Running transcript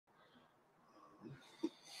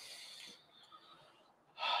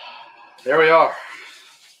There we are.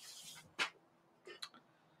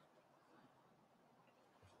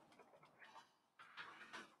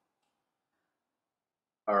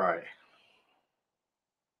 All right.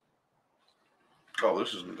 Oh,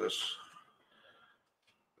 this isn't this.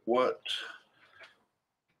 What?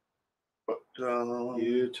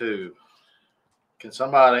 YouTube. Can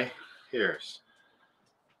somebody hear us?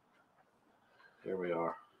 Here we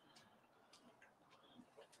are.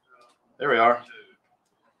 There we are. Can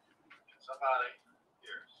somebody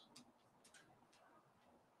hear us?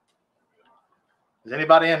 Is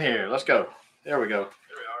anybody in here? Let's go. There we go.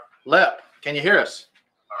 There we are. Lep, can you hear us?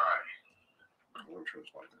 All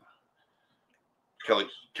right.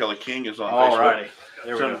 Kelly King is on All Facebook. righty.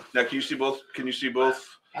 There we go. Now, can you see both? Can you see both?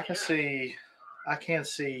 I can see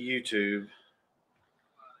YouTube.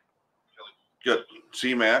 Good.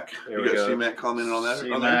 C-Mac. You got C-Mac commenting on that?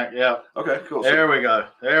 C-Mac, yeah. Okay, cool. There we go.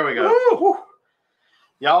 There we go. Woo!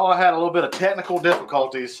 Y'all had a little bit of technical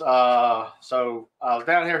difficulties. So I was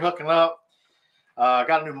down here hooking up.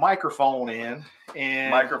 Got a new microphone in.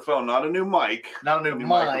 And Microphone, not a new mic. Not a new mic,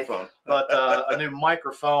 microphone. But a new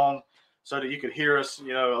microphone so that you could hear us, a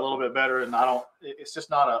little bit better. And it's just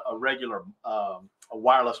not a regular a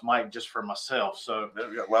wireless mic just for myself. So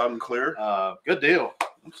we got loud and clear. Good deal.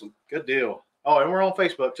 Awesome. Good deal. Oh, and we're on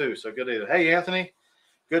Facebook too. So good deal. Hey, Anthony.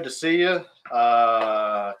 Good to see you.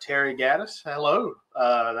 Terry Gaddis. Hello.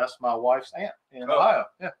 That's my wife's aunt in Ohio.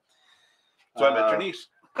 Yeah. So I met your niece.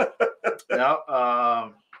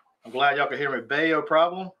 I'm glad y'all can hear me. Bayo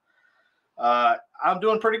problem. I'm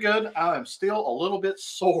doing pretty good. I am still a little bit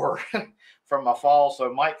sore from my fall.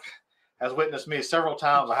 So Mike has witnessed me several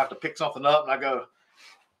times. I have to pick something up and I go,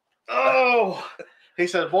 oh. He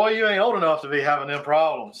said, boy, you ain't old enough to be having them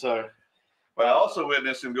problems. So, but I also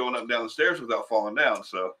witnessed him going up and down the stairs without falling down.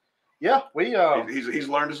 So yeah, he's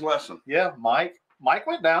learned his lesson. Yeah, Mike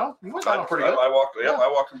went down. He went down pretty good. I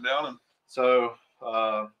walked him down. And so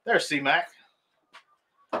there's C-Mac.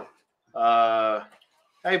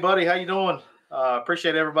 Hey, buddy, how you doing?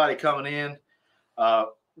 Appreciate everybody coming in.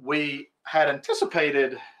 We had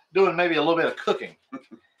anticipated doing maybe a little bit of cooking.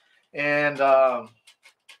 And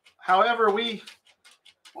however, we've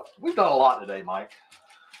done a lot today, Mike.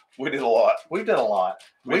 We did a lot. We did a lot.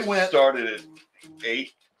 We started at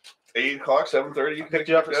 8 o'clock, 7:30. You picked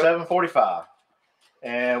you up at 7:45.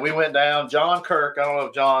 And we went down John Kirk. I don't know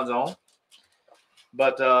if John's on.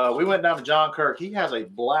 But we went down to John Kirk. He has a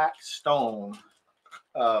Blackstone.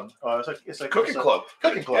 It's a cooking club.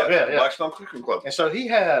 Cooking club, yeah. Blackstone Cooking Club. And so he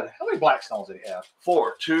had, how many Blackstones did he have?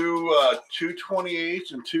 4, 2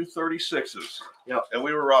 228s and 2 36s. Yeah. And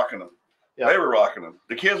we were rocking them. Yeah. They were rocking them.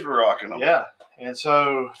 The kids were rocking them. Yeah. And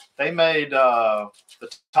so they made the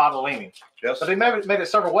tortellini. Yes. But they made it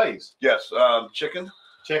several ways. Yes. Chicken.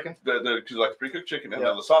 Chicken. Because like pre-cooked chicken and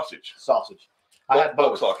then the sausage. Sausage. I had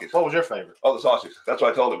both. Sausage. What was your favorite? Oh, the sausage. That's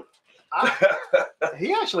what I told him.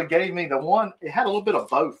 He actually gave me the one. It had a little bit of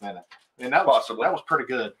both in it, and that was pretty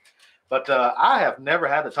good. But I have never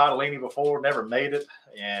had the tortellini before. Never made it,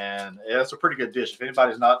 and it's a pretty good dish. If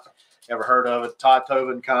anybody's not ever heard of it, Todd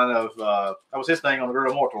Tobin kind of that was his thing on the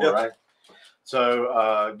Grill More Tour, right?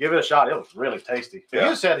 So give it a shot. It was really tasty. Yeah.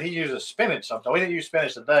 You said he uses spinach sometimes. We didn't use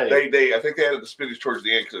spinach today. I think they added the spinach towards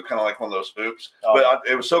the end because it was kind of like one of those oops. But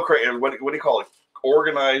it was so crazy. What do you call it?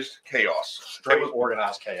 Organized chaos. Straight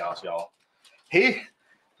organized chaos, y'all.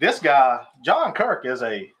 This guy, John Kirk,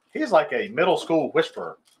 he's like a middle school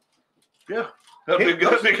whisperer. Yeah. That'd be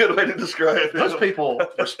a good way to describe it. Those people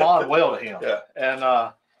respond well to him. Yeah. And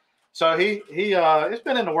so it's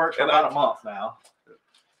been in the works for about a month now.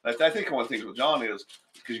 I think one of the things with John is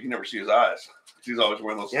because you can never see his eyes. He's always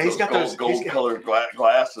wearing those, he's got those gold colored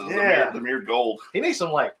glasses. Yeah. The mirrored gold. He needs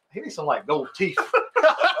some gold teeth.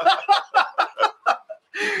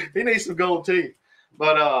 He needs some gold teeth.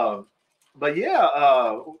 But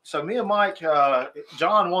yeah, so me and Mike,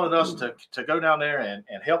 John wanted us to go down there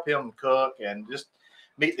and help him cook and just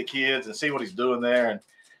meet the kids and see what he's doing there. And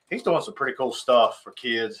he's doing some pretty cool stuff for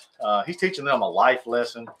kids. He's teaching them a life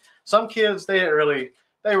lesson. Some kids, they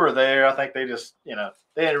were there. I think they just, they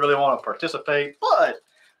didn't really want to participate, but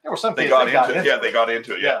there were some kids that got into it. Yeah, they got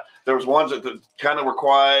into it. Yeah. There was ones that kind of were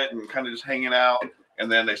quiet and kind of just hanging out.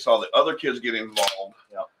 And then they saw the other kids get involved.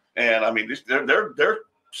 Yeah. And I mean, they're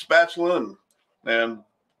spatula and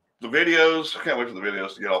the videos. I can't wait for the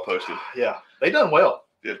videos to get all posted. Yeah, they done well.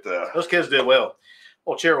 Those kids did well.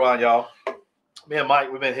 Well, cheer wine, y'all. Me and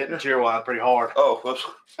Mike, we've been hitting cheer wine pretty hard. Oh, whoops.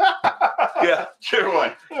 Yeah, cheer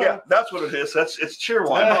wine. Yeah, that's what it is. It's cheer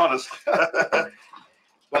wine, honest.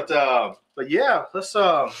 But yeah, let's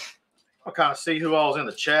I'll kind of see who all's in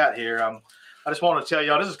the chat here. I'm I just wanted to tell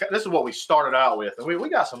y'all this is what we started out with, and we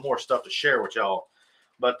got some more stuff to share with y'all.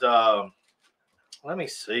 But let me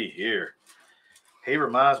see here. He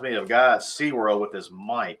reminds me of a guy at SeaWorld with his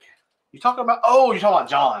mic. You talking about? Oh, you're talking about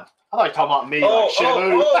John. I thought you were talking about me. Like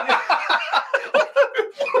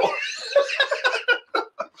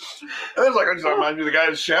It's like I just remind you of the guy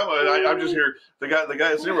at Shamma, and I'm just here. The guy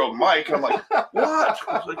at SeaWorld, Mike. And I'm like, what?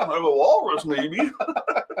 I was like, I have a walrus, maybe.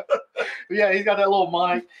 Yeah, he's got that little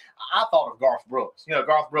mic. I thought of Garth Brooks. You know,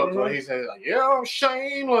 Garth Brooks when he says, like, "Yeah, I'm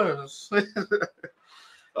shameless."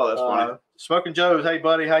 Oh, that's funny. Smoking Joe's, hey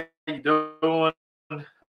buddy, how you doing? Lep,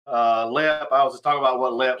 I was just talking about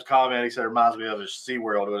what Lep's comment. He said reminds me of his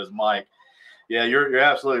SeaWorld with his mic. Yeah, you're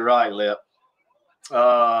absolutely right, Lep.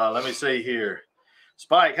 Let me see here.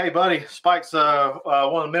 Spike, hey buddy. Spike's one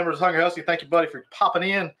of the members of Hungry Hussy. Thank you, buddy, for popping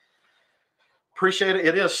in. Appreciate it.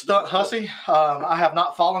 It is Stunt Hussy. I have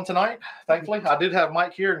not fallen tonight, thankfully. I did have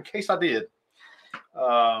Mike here in case I did.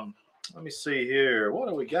 Let me see here. What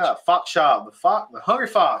do we got? Fox Shop, the Hungry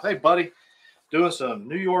Fox. Hey, buddy. Doing some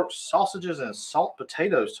New York sausages and salt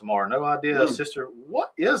potatoes tomorrow. No idea, sister.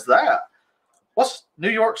 What is that? What's New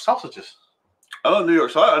York sausages? Oh, New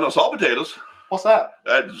York sausages. I know salt potatoes. What's that?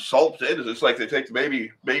 Salt potatoes. It's like they take the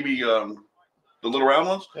baby, the little round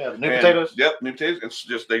ones. Yeah, the new potatoes. Yep, new potatoes. It's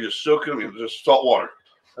just they just soak them in just salt water.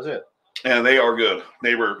 That's it. And they are good.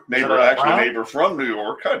 Neighbor from New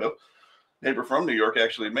York, kind of. Neighbor from New York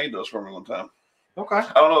actually made those for me one time. Okay.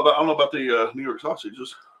 I don't know about the New York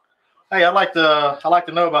sausages. Hey, I'd like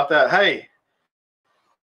to know about that. Hey,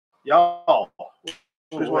 y'all. He's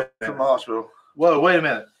from the hospital. Whoa, wait a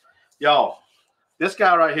minute, y'all. This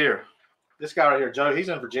guy right here, Joe. He's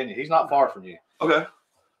in Virginia. He's not far from you. Okay.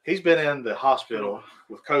 He's been in the hospital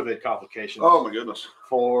with COVID complications. Oh my goodness.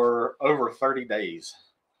 For over 30 days.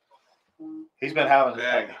 He's been having,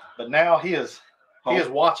 but now he is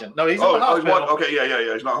watching. No, he's in the hospital. Okay,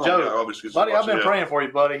 yeah. He's not home. Joe, Yeah, obviously, buddy, I've been praying for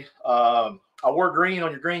you, buddy. I wore green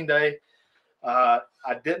on your green day. I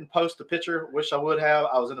didn't post the picture. Wish I would have.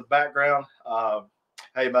 I was in the background.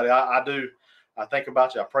 Hey, buddy, I do. I think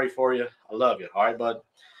about you. I pray for you. I love you. All right, bud.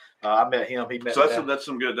 I met him. He met. So that's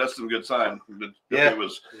some good sign. Yeah,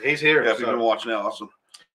 he's here. Yeah, if you've been watching now, awesome.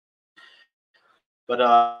 But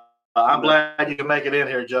I'm glad you can make it in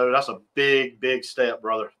here, Joe. That's a big step,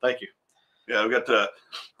 brother. Thank you. Yeah, we got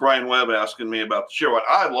Brian Webb asking me about the shear wine.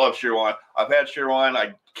 I love shear wine. I've had shear wine.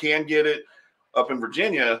 I can get it up in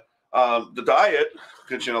Virginia. The diet,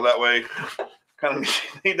 because that way, kind of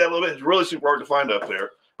need that a little bit. It's really super hard to find up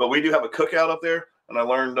there. But we do have a cookout up there, and I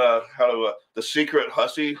learned how to the secret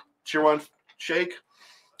Hussy shear wine shake.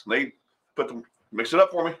 They mix it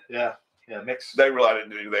up for me. Yeah, mix. They really didn't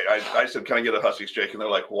do anything. I said, "Can I get a Hussy shake?" And they're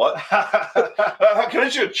like, "What? Can I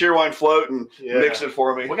do a cheer wine float and mix it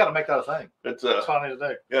for me?" We got to make that a thing. That's what I need to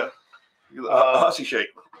do. Yeah, a Hussy shake.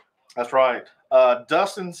 That's right.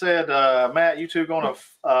 Dustin said, "Matt, you two going to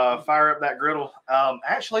fire up that griddle?"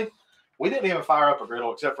 Actually, we didn't even fire up a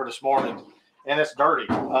griddle except for this morning, and it's dirty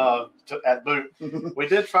at boot. We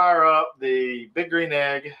did fire up the Big Green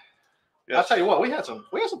Egg. Yes. I'll tell you what, we had some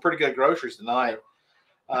pretty good groceries tonight.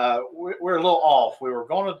 We're a little off. I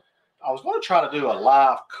was going to try to do a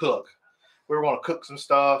live cook. We were going to cook some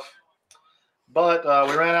stuff, but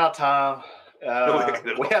we ran out of time.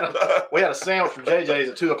 We had a sandwich from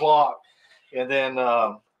JJ's at 2:00, and then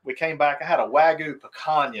we came back. I had a Wagyu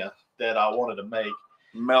picanha that I wanted to make.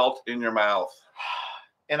 Melt in your mouth.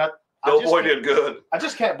 And boy did good. I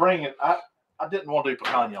just can't bring it. I didn't want to do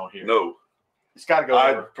picanha on here. No. It's got to go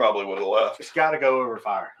over. I probably would have left. It's got to go over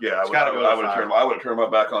fire. Yeah, I would have turned my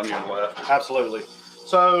back on you and left. Absolutely.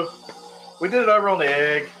 So we did it over on the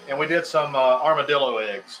egg, and we did some armadillo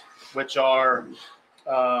eggs, which are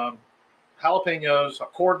jalapenos. I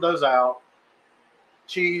cored those out.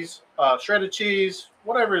 Cheese, shredded cheese,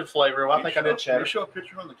 whatever the flavor. I think I did cheddar. Can you show a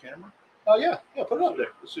picture on the camera? Oh, yeah. Yeah, put it up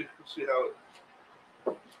there. Let's see how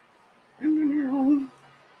it...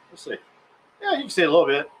 Let's see. Yeah, you can see it a little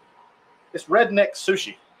bit. It's redneck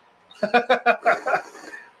sushi. I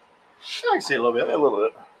can see it a little bit. Yeah, a little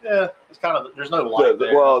bit. Yeah, it's kind of, there's no light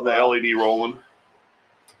there. Well, the LED rolling.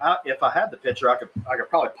 If I had the picture, I could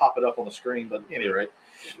probably pop it up on the screen. But at any rate,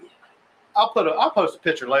 I'll post a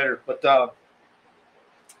picture later. But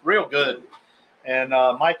real good. And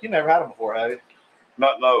Mike, you never had them before, have you?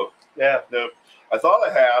 No. Yeah. No. I thought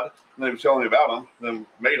I had. And they were telling me about them. Then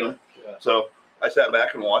made them. Yeah. So I sat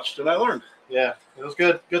back and watched, and I learned. Yeah, it was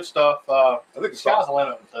good stuff. I think the sky's the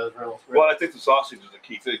limit with those real. Well, I think the sausage is the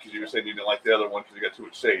key thing because you were saying you didn't like the other one because you got too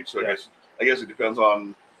much sage. So yeah. I guess it depends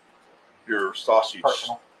on your sausage.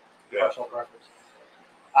 Personal preference.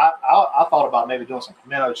 I thought about maybe doing some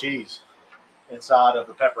pimento cheese inside of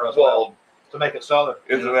the pepper as well. to make it southern.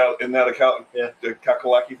 Isn't that a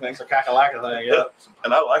kakalaki thing? It's a kakalaka thing, yeah.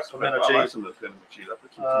 And I like pimento cheese. cheese. I like some pimento cheese. I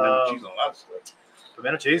put some pimento cheese on a lot of stuff.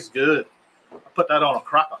 Pimento cheese is good. I put that on a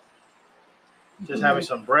cracker. Just having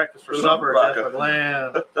some breakfast for supper. Jeff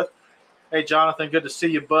McGlenn. Hey, Jonathan, good to see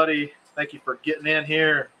you, buddy. Thank you for getting in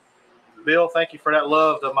here. Bill, thank you for that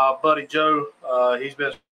love to my buddy Joe. He's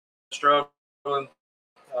been struggling.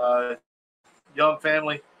 Young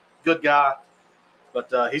family, good guy, but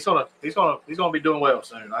he's gonna be doing well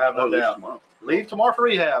soon. I have no doubt. Leave tomorrow for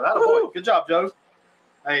rehab. Attaboy. Good job, Joe.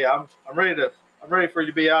 Hey, I'm ready for you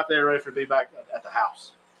to be out there, ready for you to be back at the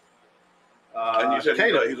house. And you said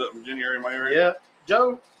he's up in Virginia area, in my area? Yeah.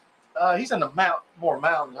 Joe, he's in the more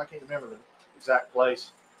mountains. I can't remember the exact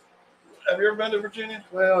place. Have you ever been to Virginia?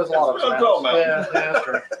 Well, there's a lot of mountains. Yeah, that's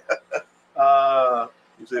true.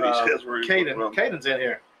 He said he says where he's from. Caden's in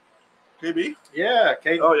here. KB? Yeah,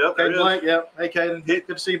 Caden. Oh, yeah. Caden Blank, yeah. Hey, Caden. Good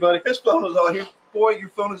to see you, buddy. His phone is all here. Boy, your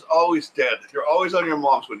phone is always dead. You're always on your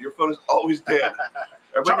mom's one. Your phone is always dead.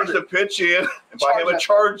 Everybody needs to pitch in and buy him a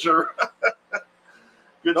charger.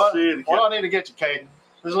 Good to see you. What do I need to get you, Caden?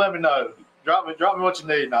 Just let me know. Drop me what you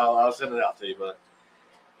need, and I'll send it out to you. But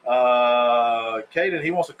Caden,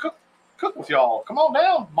 he wants to cook with y'all. Come on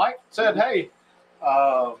down. Mike said, hey,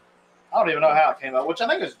 I don't even know how it came up, which I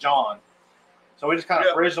think is John. So we just kind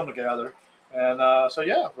of bridged them together. And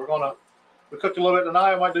we cooked a little bit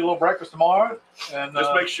tonight. We might do a little breakfast tomorrow. And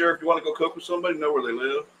just make sure if you want to go cook with somebody, know where they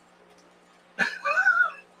live.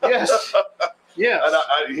 Yes. Yes.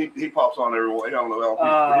 And he pops on everyone. I don't know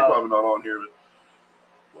how he's probably not on here,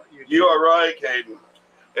 but you are right, Caden.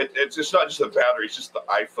 It's just not just the battery; it's just the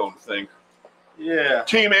iPhone thing. Yeah.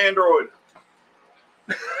 Team Android.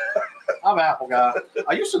 I'm an Apple guy.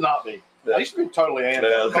 I used to not be. I used to be totally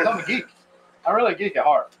Android. Because I'm a geek. I'm really a geek at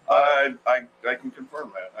heart. I can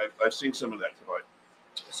confirm that. I've seen some of that tonight.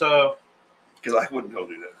 So, because I wouldn't go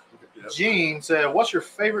do that. Gene said, "What's your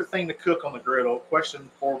favorite thing to cook on the griddle?" Question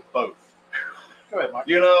for both. Go ahead, Mike.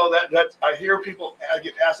 You know that I hear people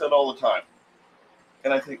get asked that all the time,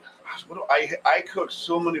 and I think, gosh, I cook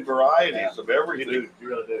so many varieties of everything. You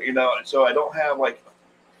really do. You know, and so I don't have like a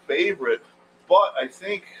favorite, but I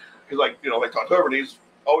think because like October needs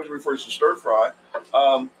always refers to stir fry.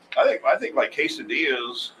 I think like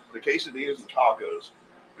quesadillas, the quesadillas and tacos,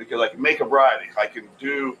 because I can make a variety. I can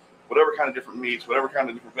do whatever kind of different meats, whatever kind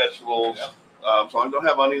of different vegetables. Yeah. So I don't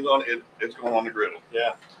have onions on it. It's going on the griddle.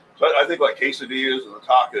 Yeah. So I think like quesadillas and the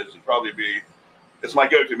tacos would probably be, it's my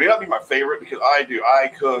go-to. It may not be my favorite because I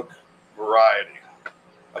cook variety.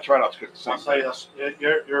 I try not to cook the same thing.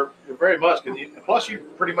 You're very much, plus you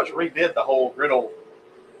pretty much redid the whole griddle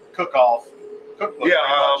cookbook. Yeah,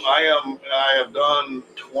 I have done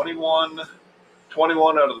 21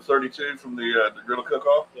 out of the 32 from the griddle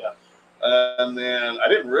cook-off. Yeah. And then I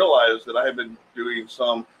didn't realize that I had been doing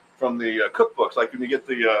some from the cookbooks. Like when you get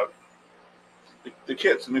the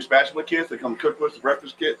kits, the new spatula kits, they come cookbooks, the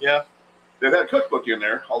breakfast kit. Yeah. They've had a cookbook in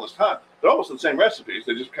there all this time. They're almost the same recipes.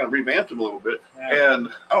 They just kind of revamped them a little bit. Yeah. And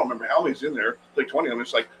I don't remember how many's in there. It's like 20 of them.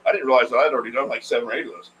 It's like I didn't realize that I'd already done like 7 or 8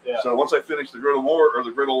 of those. Yeah. So once I finish the griddle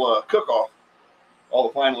cook-off, all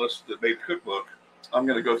the finalists that made the cookbook, I'm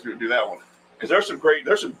going to go through and do that one. Because there's some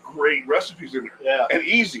great recipes in there. Yeah. And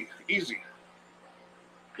easy.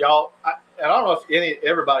 Y'all, I don't know if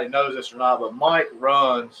everybody knows this or not, but Mike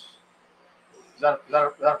runs. Is that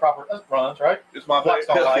a proper? That's runs, right? It's my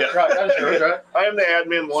Blackstone Life, yeah. Right? That is yours, right? I am the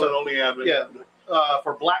admin, and only admin. Yeah.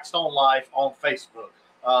 For Blackstone Life on Facebook,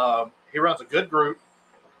 he runs a good group.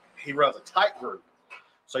 He runs a tight group.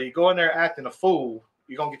 So you go in there acting a fool,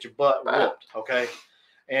 you're gonna get your butt whooped, okay?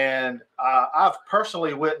 And I've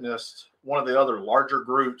personally witnessed one of the other larger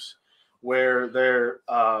groups where their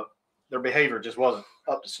behavior just wasn't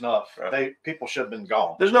up to snuff. Right. People should have been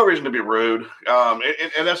gone. There's no reason to be rude,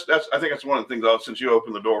 and that's I think that's one of the things. Since you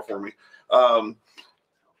opened the door for me, a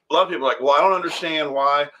lot of people are like, well, I don't understand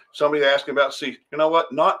why somebody asking about. See, you know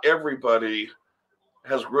what? Not everybody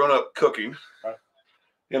has grown up cooking. Right.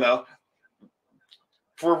 You know,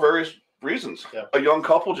 for various reasons. Yeah. A young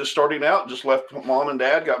couple just starting out, just left mom and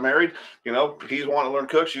dad, got married. You know, he's wanting to learn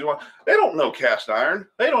to cook. They don't know cast iron.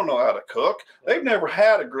 They don't know how to cook. They've never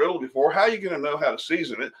had a griddle before. How are you going to know how to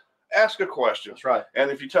season it? Ask a question. That's right.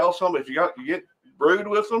 And if you tell somebody, you get rude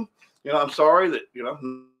with them, I'm sorry that,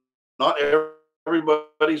 not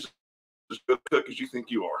everybody's as good a cook as you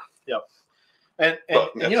think you are. Yeah. And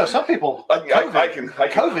some people,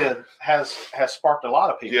 COVID has sparked a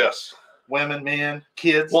lot of people. Yes. Women, men,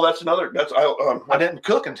 kids. Well, I didn't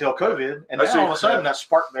cook until COVID, and now all of a sudden that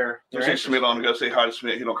sparked their interest. Schmidt on to go say hi to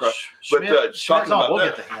Schmidt. He don't cry. Schmidt, But talking about we'll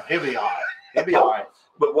get to him. He'll be all right.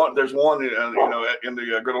 But there's one, in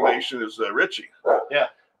the Griddle Nation is Richie. Yeah.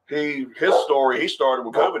 His story, he started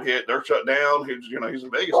when COVID hit. They're shut down. He's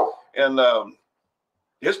in Vegas. And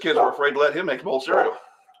his kids were afraid to let him make a bowl of cereal.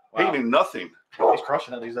 Wow. He knew nothing. He's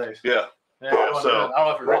crushing it these days. Yeah. Yeah, so I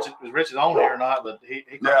don't know if Rich is on here or not, but he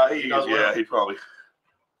probably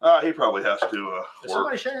has to Is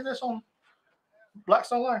somebody sharing this on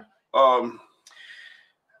Blackstone Life?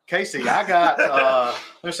 Casey, I got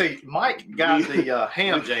let's see, Mike got the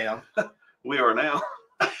ham jam. We are now.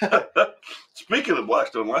 Speaking of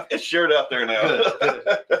Blackstone Life, it's shared out there now. Good.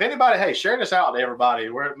 If anybody, share this out to everybody.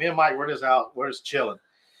 Me and Mike, we're just chilling.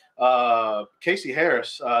 Casey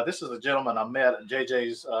Harris, this is a gentleman I met at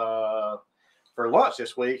JJ's for lunch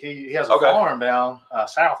this week. He has a farm down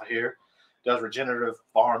south of here. Does regenerative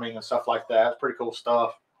farming and stuff like that. It's pretty cool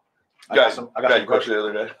stuff. I got some question the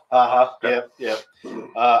other day. Yep.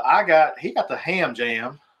 He got the ham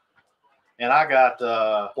jam, and I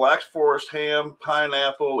got Black Forest ham,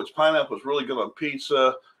 pineapple, which pineapple is really good on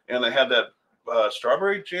pizza, and they had that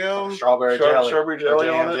strawberry jam, strawberry jelly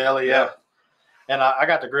on it. Jelly, yeah. And I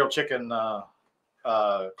got the grilled chicken club.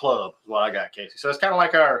 Is what I got, Casey. So it's kind of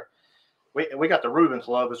like we got the Reuben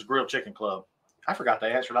Club. It's a grilled chicken club. I forgot to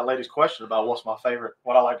answer that lady's question about what's my favorite,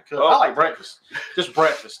 what I like to cook. I like breakfast, just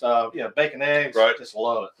breakfast. Bacon, eggs. Right. Just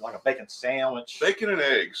love it. Like a bacon sandwich. Bacon and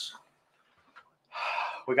eggs.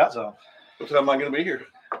 We got some. What time am I going to be here?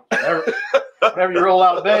 Whenever you roll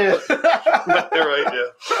out of bed. Right,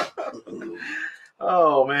 yeah.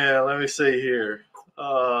 Oh, man. Let me see here.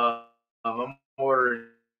 I'm ordering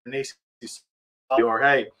Nisi or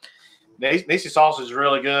hey. Nisi sausage is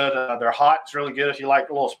really good. They're hot. It's really good if you like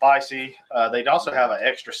a little spicy. They also have an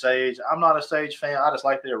extra sage. I'm not a sage fan. I just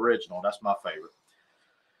like the original. That's my favorite.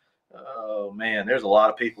 Oh, man. There's a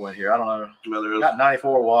lot of people in here. I don't know. No, there is. Got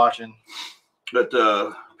 94 watching. But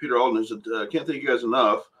Peter Alden said, can't thank you guys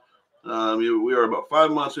enough. We are about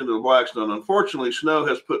 5 months into the Blackstone. Unfortunately, snow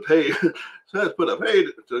has put a paid. I'm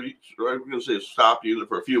going to say it stopped you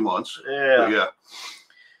for a few months. Yeah. But yeah.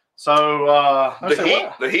 So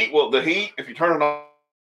the heat, if you turn it on.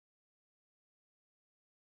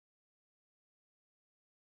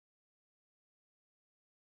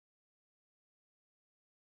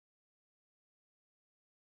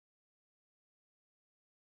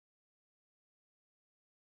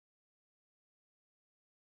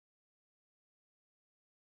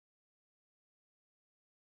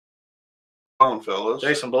 On, fellas.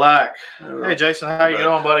 Jason Black. Hey, Jason, how you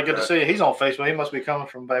doing, buddy? Good to see you. He's on Facebook. He must be coming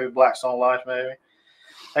from maybe Blackstone Life, maybe.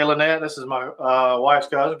 Hey, Lynette, this is my wife's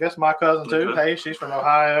cousin. Guess my cousin, too. Hey, she's from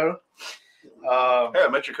Ohio. Hey, I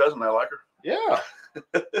met your cousin. I like her. Yeah.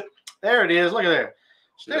 There it is. Look at there.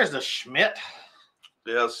 There's the Schmidt.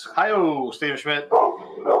 Yes. Hi-oh, Stephen Schmidt.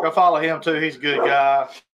 Go follow him, too. He's a good guy.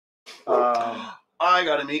 I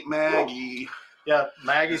got to meet Maggie. Yeah,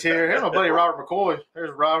 Maggie's here. Here's my buddy Robert McCoy. There's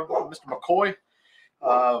Mr. McCoy.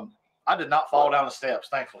 I did not fall down the steps,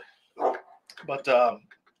 thankfully. But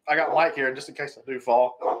I got Mike here, just in case I do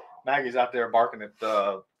fall. Maggie's out there barking at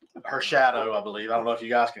her shadow, I believe. I don't know if you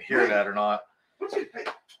guys can hear that or not.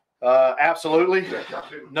 Absolutely.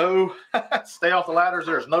 No. Stay off the ladders.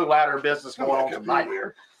 There's no ladder business going on tonight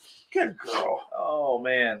here. Good girl. Oh,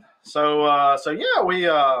 man. So yeah, we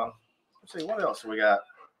let's see, what else we got?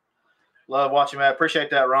 Love watching that. Appreciate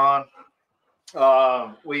that, Ron.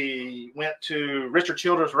 We went to Richard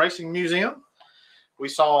Childress Racing Museum. We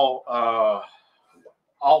saw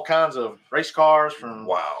all kinds of race cars from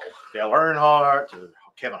Dale Earnhardt to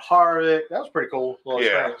Kevin Harvick. That was pretty cool.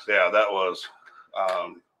 Yeah, that was.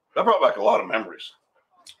 That brought back a lot of memories.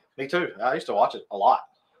 Me too. I used to watch it a lot.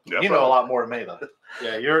 Yeah, you know a lot more than me, though.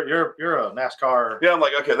 Yeah, you're a NASCAR. Yeah, I'm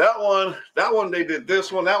like, okay, that one they did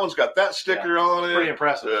this one. That one's got that sticker on it. Pretty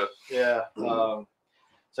impressive. Yeah. So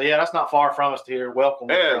yeah, that's not far from us here. Welcome.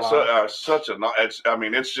 And it's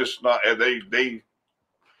just not.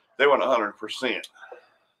 They went 100%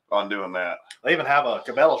 on doing that. They even have a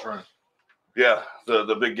Cabela's room. Yeah,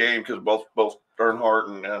 the big game because both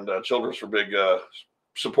Earnhardt and Childress are big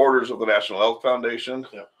supporters of the National Health Foundation.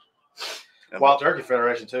 Yeah. Wild Turkey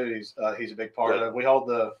Federation too. He's a big part of it. We hold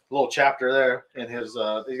the little chapter there in his.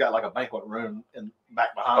 He's got like a banquet room in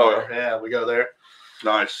back behind there. Yeah, we go there.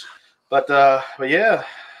 Nice. But yeah,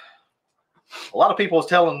 a lot of people is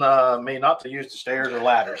telling me not to use the stairs or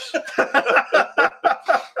ladders.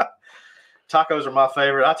 Tacos are my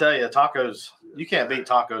favorite. I tell you, tacos. You can't beat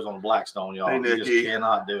tacos on the Blackstone, y'all. You just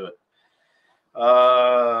cannot do it.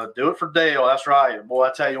 Do it for Dale. That's right, boy.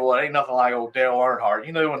 I tell you what, ain't nothing like old Dale Earnhardt.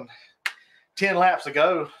 You know when 10 laps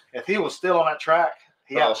ago, if he was still on that track,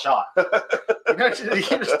 he had a shot.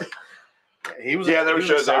 He was. Yeah, they he were was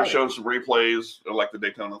showing excited. some replays of like the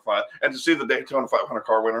Daytona 5, and to see the Daytona 500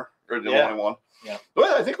 car winner, or the Yeah. only one. Yeah.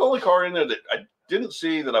 Well, I think the only car in there that I didn't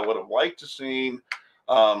see that I would have liked to seen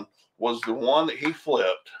was the one that he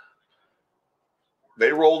flipped.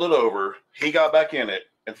 They rolled it over. He got back in it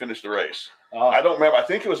and finished the race. I don't remember. I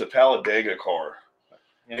think it was a Talladega car.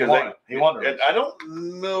 He won. And I don't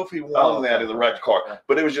know if he won that in the wrecked car,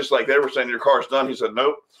 but it was just like they were saying, your car's done. He said,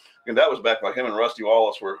 nope. And that was back like him and Rusty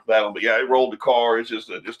Wallace were battling. But yeah, it rolled the car. It's just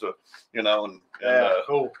a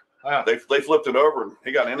cool. Wow. They flipped it over and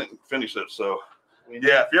he got in it and finished it. So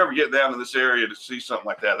yeah, if you ever get down in this area to see something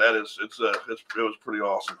like that, it was pretty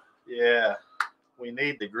awesome. Yeah, we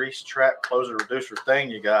need the grease trap closer reducer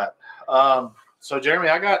thing you got. So Jeremy,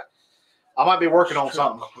 I might be working on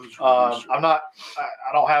something. I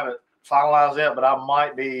don't have it finalized yet, but I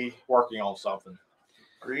might be working on something.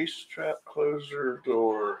 Grease trap closer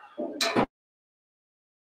door.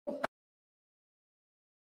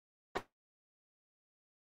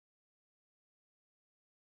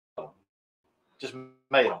 Just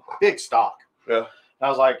made them big stock. Yeah. And I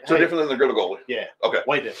was like, so different than the griddle goalie. Yeah. Okay.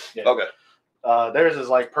 Way different. Yeah. Okay. Theirs is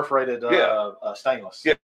like perforated stainless.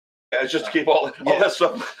 Yeah. Yeah, it's just to keep all that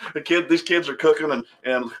stuff. These kids are cooking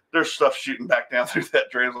and there's stuff shooting back down through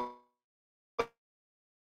that drain.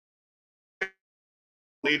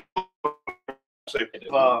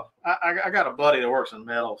 I got a buddy that works in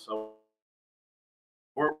metal, so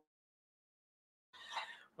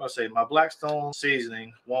let's see. My Blackstone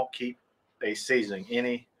seasoning won't keep a seasoning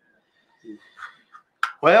any.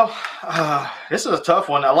 Well, this is a tough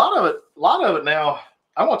one. A lot of it now.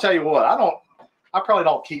 I'm gonna tell you what. I probably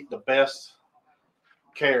don't keep the best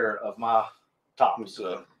care of my tops.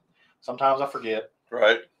 Sometimes I forget.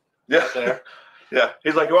 Right. Yeah. Right there. Yeah.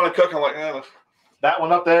 He's like, you want to cook? I'm like, that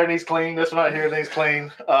one up there needs clean. This one right here needs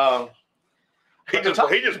clean. He don't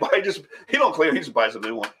clean. He just buys a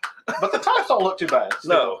new one. But the tops don't look too bad.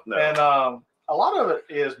 No. And a lot of it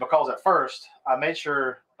is because at first I made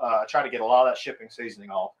sure I tried to get a lot of that shipping seasoning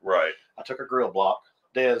off. Right. I took a grill block.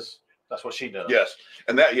 Des, that's what she does. Yes,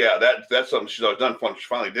 and that's something she's always done. She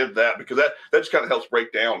finally did that because that just kind of helps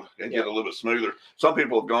break down and get a little bit smoother. Some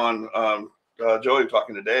people have gone. Joey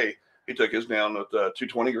talking today, he took his down with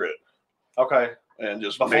 220 grit. Okay. And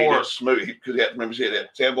just made it smooth because he had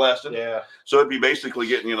sandblasted. Yeah. So it'd be basically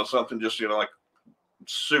getting something just like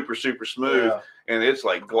super smooth, and it's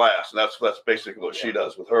like glass. And that's basically what she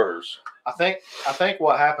does with hers. I think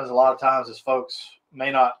what happens a lot of times is folks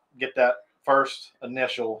may not get that first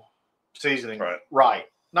initial seasoning right.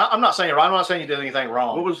 Now, I'm not saying you're right. I'm not saying you did anything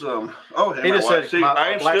wrong. What was he just said, see, I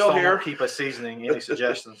am still here. Keep a seasoning. Any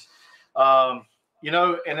suggestions?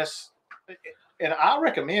 And I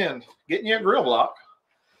recommend getting you a grill block,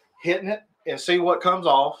 hitting it, and see what comes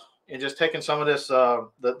off, and just taking some of this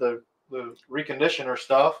the reconditioner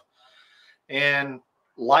stuff and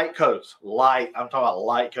light coats. I'm talking about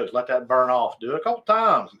light coats. Let that burn off. Do it a couple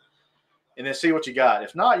times, and then see what you got.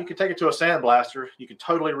 If not, you can take it to a sandblaster. You can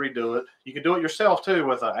totally redo it. You can do it yourself too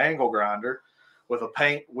with an angle grinder, with a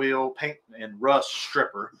paint and rust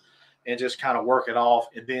stripper, and just kind of work it off,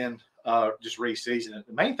 and then just re-season it.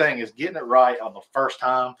 The main thing is getting it right on the first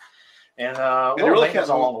time, and you really can't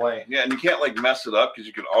along the way. Yeah, and you can't like mess it up because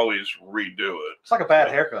you can always redo it. It's like a bad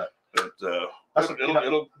haircut. It'll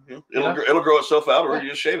grow itself out, or you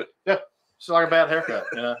just shave it. Yeah, it's like a bad haircut.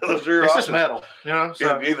 It's just metal.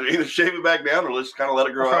 So either shave it back down, or just kind of let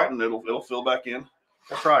it grow out, and it'll fill back in.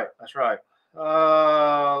 That's right.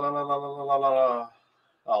 Oh,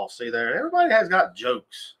 see there. Everybody has got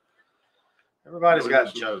jokes. Everybody's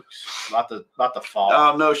got jokes about the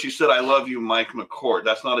fall. No, she said, "I love you, Mike McCourt."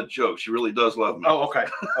 That's not a joke. She really does love me. Oh, okay.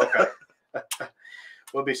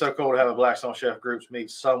 Would be so cool to have a Blackstone Chef groups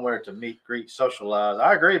meet somewhere to meet, greet, socialize.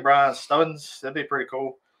 I agree, Brian Stubbins. That'd be pretty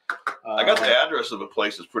cool. I got the address of a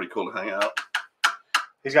place that's pretty cool to hang out.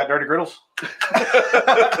 He's got dirty griddles.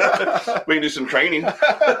 We can do some training.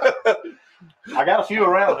 I got a few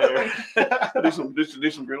around here. do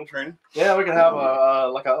some griddle training. Yeah, we can have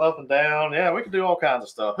like a up and down. Yeah, we can do all kinds of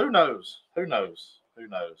stuff. Who knows? Let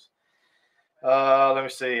me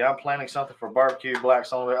see. I'm planning something for barbecue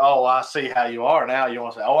Blackstone. Oh, I see how you are now. You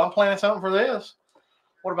want to say, "Oh, I'm planning something for this."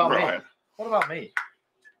 What about me? What about me?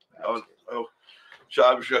 Should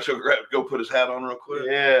I go put his hat on real quick?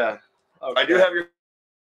 Yeah. Okay. I do have your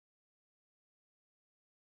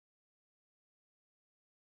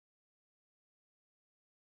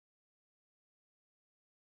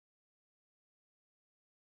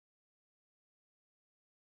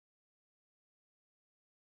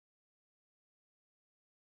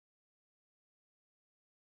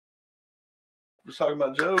Just talking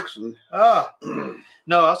about jokes and.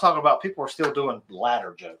 No, I was talking about people are still doing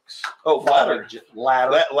ladder jokes. Oh, ladder.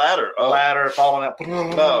 Ladder. Oh. Ladder falling out.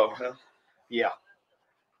 Oh. Yeah.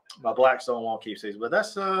 My Blackstone won't keep these, but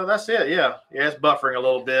that's it. Yeah, it's buffering a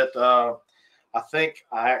little bit. I think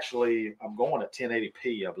I'm going at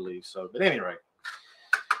 1080p, I believe. So, but at any rate,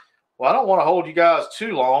 well, I don't want to hold you guys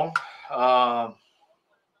too long. I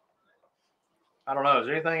don't know. Is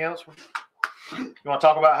there anything else? You want to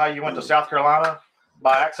talk about how you went to South Carolina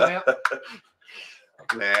by accident?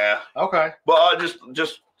 Nah. Okay. Well,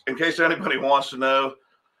 just in case anybody wants to know,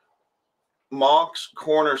 Moncks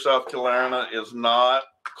Corner, South Carolina is not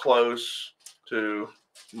close to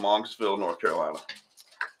Monksville, North Carolina.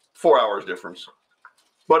 4 hours difference.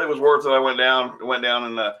 But it was worth it. I went down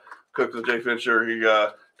and cooked with Jay Fincher. He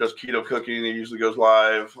does keto cooking. He usually goes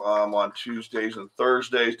live on Tuesdays and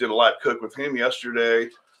Thursdays. Did a live cook with him yesterday.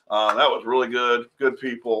 That was really good. Good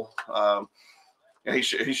people. And he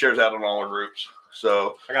shares out in all our groups.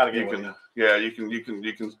 So I gotta get with him. Yeah, you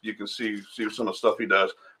can see some of the stuff he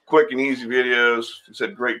does. Quick and easy videos. He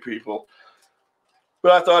said great people.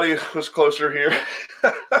 But I thought he was closer here.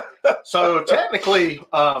 So technically,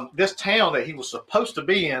 this town that he was supposed to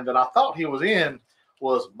be in, that I thought he was in,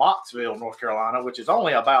 was Mocksville, North Carolina, which is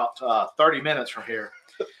only about 30 minutes from here.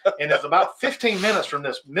 And it's about 15 minutes from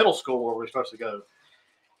this middle school where we're supposed to go.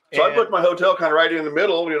 So I booked my hotel kind of right in the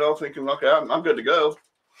middle, thinking, okay, I'm good to go.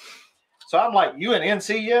 So I'm like, you in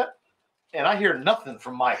NC yet? And I hear nothing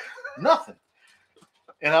from Mike. Nothing.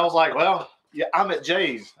 And I was like, well, yeah, I'm at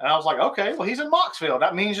Jay's. And I was like, okay, well, he's in Mocksville.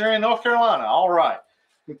 That means you're in North Carolina. All right.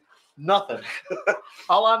 Nothing.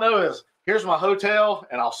 All I know is, here's my hotel,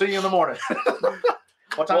 and I'll see you in the morning.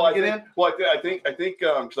 What time did you get in? Well, I think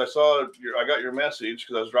because I got your message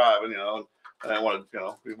because I was driving, and I wanted,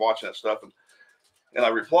 be watching that stuff, and I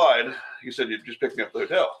replied. You said you just picked me up at the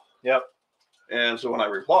hotel. Yep. And so when I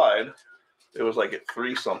replied, it was like at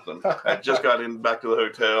 3 something. I just got back to the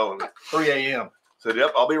hotel and 3 a.m. Said,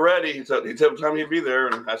 "Yep, I'll be ready." He said what time you'd be there,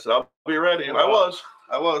 and I said, "I'll be ready." And I was.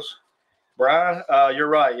 Brian, you're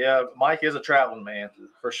right. Yeah, Mike is a traveling man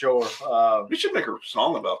for sure. We should make a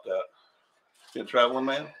song about that. Being a traveling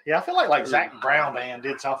man. Yeah, I feel like Zach Brown band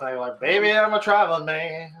did something like, "Baby, I'm a traveling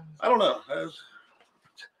man." I don't know.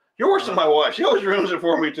 You're worse than my wife. She always ruins it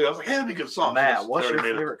for me too. I was like, "Hey, that'd be a good song." Matt, what's your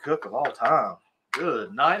favorite cook of all time?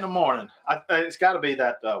 Good night in the morning. It's got to be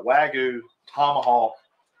that Wagyu tomahawk.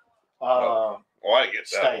 I get that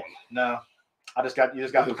steak. one. No, you just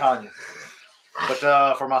got picanha.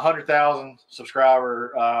 But for my 100,000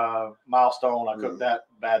 subscriber milestone, I cooked that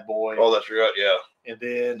bad boy. Oh, that's right, yeah. And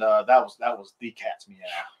then that was the cat's meow.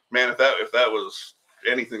 Man, if that was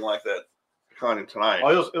anything like that picanha tonight. Oh,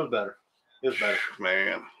 it was better. It was better.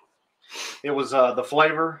 Man. It was the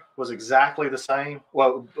flavor was exactly the same.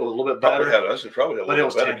 Well, a little bit better. Probably had a little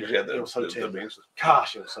bit better because you had it was so the tender. beans.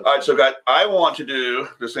 Gosh, it was so. All right, so guys, I want to do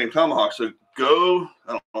the same tomahawk. So go.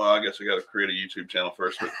 I don't know. I guess I got to create a YouTube channel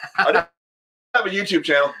first. But I don't have a YouTube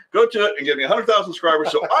channel. Go to it and get me 100,000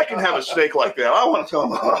 subscribers so I can have a steak like that. I want a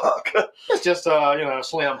tomahawk. It's just a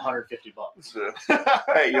slim $150.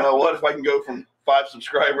 Hey, you know what? If I can go from 5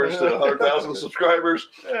 subscribers to 100,000 subscribers,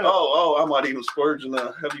 yeah. I might even splurge and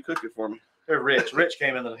have you cook it for me. Rich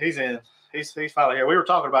came in. He's in. He's finally here. We were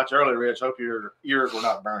talking about you earlier, Rich. Hope your ears were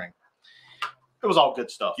not burning. It was all good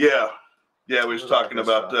stuff. Yeah. We was talking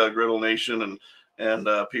about Griddle Nation and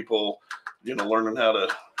people, learning how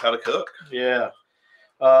to cook. Yeah.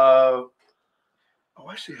 I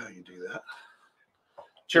see how you do that.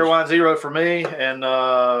 Chairwine 0 for me, and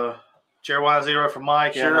Chairwine 0 for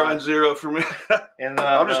Mike. Chairwine 0 for me. And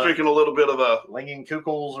I'm just drinking a little bit of a Linging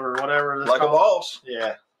Kukels or whatever. This like a balls.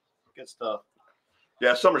 Yeah. Good stuff.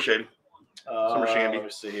 Yeah, summer shady. Summer shandy. Let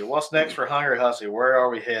me see. What's next for Hungry Hussy? Where are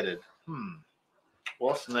we headed?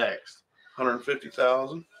 What's next?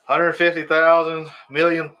 150,000. 150,000, a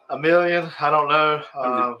million. I don't know.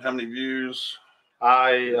 How many views?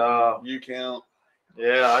 View count.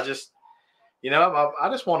 Yeah, I just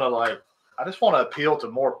want to appeal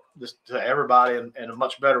to to everybody in a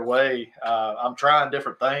much better way. I'm trying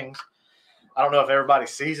different things. I don't know if everybody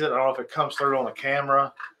sees it. I don't know if it comes through on the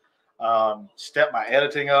camera. Step my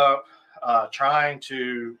editing up. Trying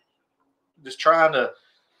to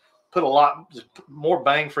put a lot more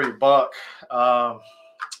bang for your buck.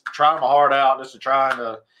 Trying my heart out just to trying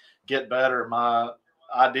to get better. My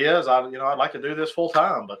ideas, I'd like to do this full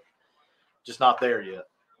time, but just not there yet.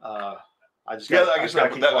 I guess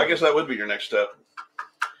that would be your next step.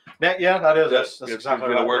 Yeah, that is. That's exactly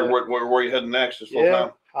right. Where are you heading next? Is full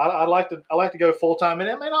time. I like to go full time, and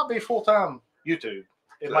it may not be full time YouTube.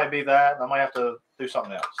 It might be that, and I might have to do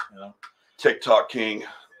something else. TikTok king.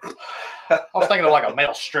 I was thinking of like a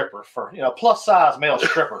male stripper for, plus size male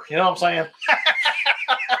stripper. You know what I'm saying?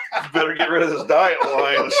 Better get rid of this diet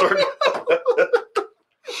line.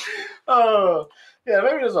 Yeah,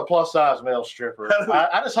 maybe there's a plus size male stripper.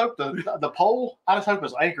 I just hope the pole, I just hope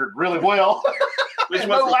it's anchored really well. There's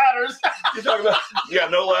no ladders. You're talking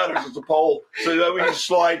about, no ladders. It's a pole. So that we can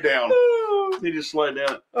slide down. You just slide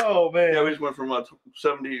down. Oh, man. Yeah, we just went from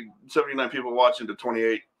 79 people watching to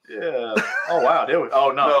 28. Yeah. Oh, wow. Did we?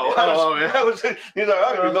 Oh, no. Oh, yeah. He's like,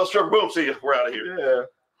 I'm going to be male stripper. Boom. See you. We're out of here. Yeah.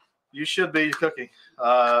 You should be cooking. We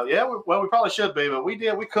probably should be, but we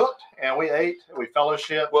did. We cooked and we ate. We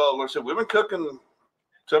fellowship. Well, like I said, we've been cooking,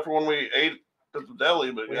 except for when we ate at the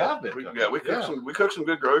deli. But we cooked some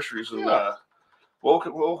good groceries, and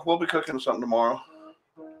we'll be cooking something tomorrow.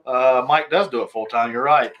 Mike does do it full time. You're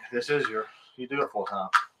right. You do it full time.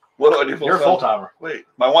 What do I do full time? You're a full timer. Wait,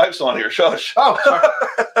 my wife's on here. Shush. Oh,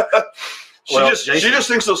 sorry. She just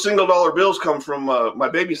thinks those $1 bills come from my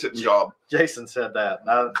babysitting job. Jason said that.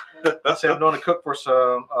 I said I'm doing a cook for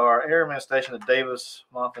our airman station at Davis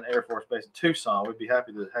Monthan Air Force Base in Tucson. We'd be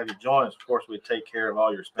happy to have you join us. Of course, we'd take care of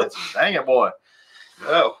all your expenses. Dang it, boy.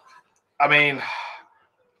 Oh. I mean,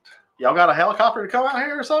 y'all got a helicopter to come out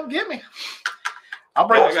here or something? Get me. I'll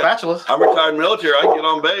bring the spatulas. I'm retired military. I can get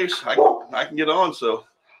on base. I can get on, so.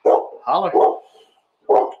 Holler.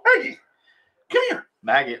 Maggie, come here.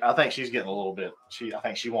 Maggie, I think she's getting a little bit. I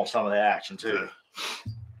think she wants some of the action too.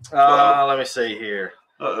 Let me see here.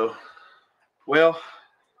 Uh-oh. Well,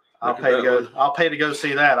 I'll pay to go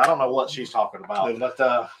see that. I don't know what she's talking about, but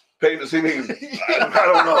pay to see me. I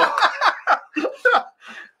don't know.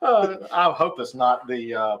 I hope it's not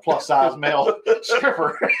the plus size male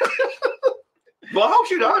stripper. Well, I hope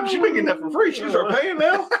she does. She's been getting that for free. She's our paying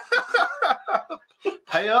now.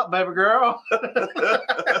 Pay up, baby girl.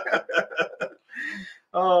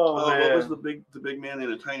 Man. What was the big man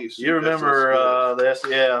in a tiny suit? You remember this?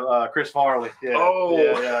 Yeah, Chris Farley. Yeah. Oh.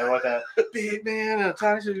 Yeah, what that? Big man in a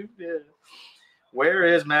tiny suit. Yeah. Where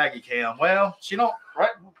is Maggie Cam? Well, she don't. Right.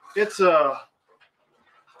 It's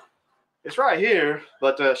right here,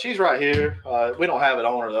 but she's right here. We don't have it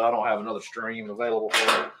on her though. I don't have another stream available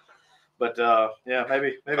for her. But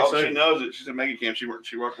maybe. Oh, she knows it. She's at Maggie Cam. She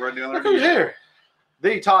worked right down there. Look who's here.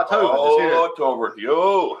 The Todd Tobin is here. Oh, Tobin.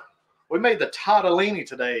 Yo. We made the Toddolini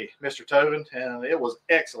today, Mr. Tobin, and it was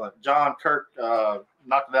excellent. John Kirk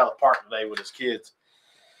knocked it out of the park today with his kids.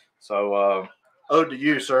 So, ode to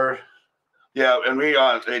you, sir. Yeah, and we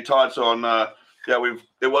Todd. So on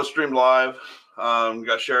it was streamed live.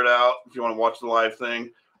 Got shared out. If you want to watch the live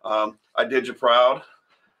thing, I did you proud.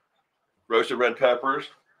 Roasted red peppers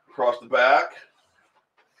across the back.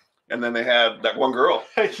 And then they had that one girl.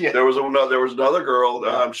 Yeah. There was another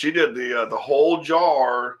girl. She did the whole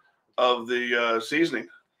jar of the seasoning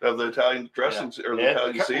of the Italian dressing or the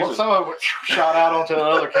Italian seasoning. Well, some of it shot out onto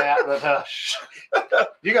another cat, but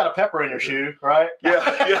you got a pepper in your shoe, right? Yeah.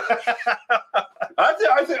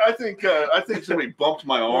 I think somebody bumped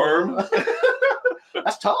my arm.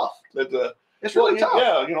 That's tough. But, it's really tough.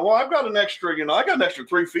 Yeah, I've got an extra, I got an extra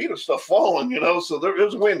 3 feet of stuff falling, so it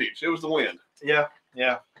was windy. It was the wind. Yeah.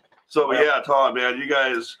 So, Todd, man,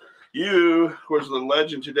 you was the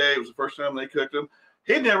legend today. It was the first time they cooked them.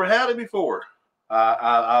 He'd never had it before.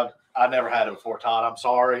 I never had it before, Todd. I'm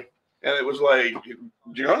sorry. And it was like,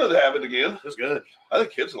 you're going to have it again. It was good. I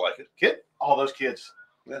think kids like it. All those kids.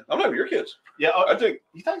 Yeah. I don't know, your kids. Yeah. I think.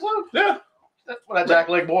 You think so? Yeah. That's what that Jack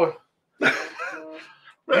Leg boy.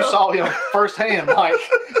 You saw him firsthand, Mike.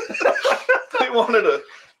 He wanted,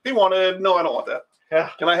 no, I don't want that. Yeah.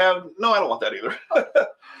 Can I have, no, I don't want that either.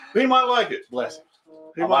 He might like it. Bless him.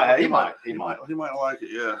 He might like it,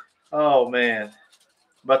 yeah. Oh, man.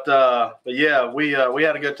 But yeah, we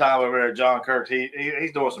had a good time over there at John Kirk.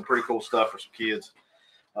 He's doing some pretty cool stuff for some kids.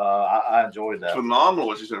 I enjoyed that. It's phenomenal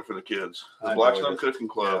what he's doing for the kids. The Blackstone Cooking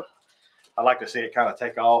Club. Yeah. I'd like to see it kind of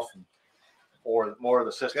take off, or more of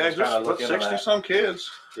the systems kind of look into that. 60-some kids.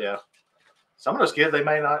 Yeah, some of those kids they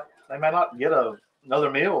may not get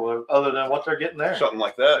another meal other than what they're getting there. Something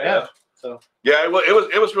like that. Yeah. So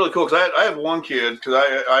it was really cool because I have one kid because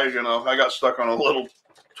I got stuck on a little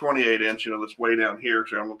 28-inch that's way down here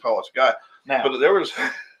because I'm the tallest guy. Now, but there was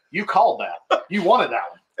you called that. You wanted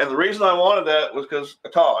that one. And the reason I wanted that was because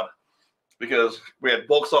of Todd, because we had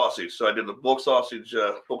bulk sausage. So I did the bulk sausage.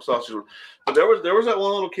 But there was that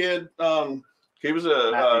one little kid. He was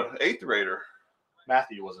a 8th grader.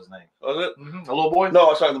 Matthew was his name. Was it? Mm-hmm. A little boy? No, I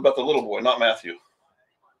was talking about the little boy, not Matthew.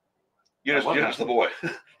 You're just the boy.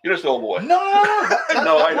 You're just the old boy. No.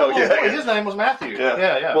 No, I know. Yeah, his name was Matthew.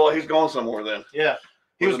 Yeah. Well, he's going somewhere then. Yeah.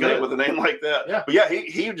 He was good with a name like that. Yeah. But yeah,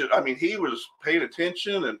 he just, I mean, he was paying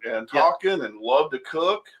attention and talking and loved to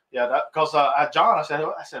cook. Yeah, because John, I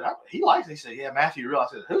said, he likes it. He said, yeah, Matthew. I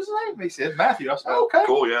said, whose name? He said, Matthew. I said, okay.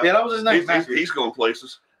 Cool, yeah. Yeah, that was his name, Matthew. He's going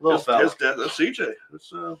places. Little fella. That's CJ.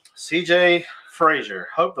 It's, CJ Frazier.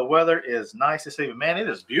 Hope the weather is nice this evening. Man, it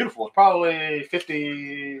is beautiful. It's probably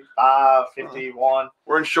 55, 51.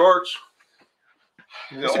 We're in shorts.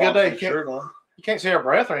 It's a good day. You can't see our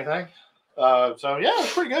breath or anything. So, yeah,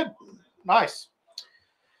 it's pretty good. Nice.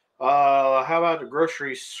 How about the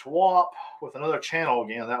grocery swap with another channel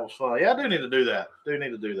again? That was fun. Yeah, I do need to do that.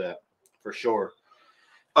 For sure.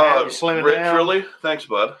 Slimming Rich, down. really? Thanks,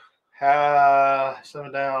 bud.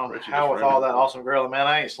 Slimming down. Rich, How with all that awesome grilling, man?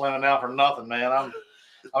 I ain't slimming down for nothing, man. I'm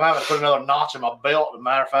having to put another notch in my belt. As a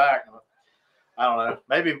matter of fact, I don't know.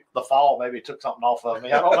 Maybe the fall took something off of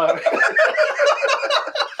me. I don't know.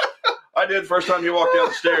 I did. First time he walked down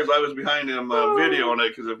the stairs, I was behind him videoing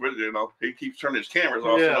it because he keeps turning his cameras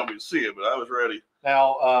off so nobody can see it. But I was ready.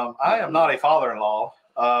 Now, I am not a father-in-law.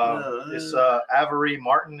 It's Avery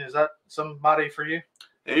Martin. Is that somebody for you?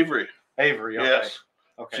 Avery. Okay. Yes.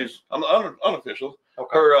 Okay. She's unofficial.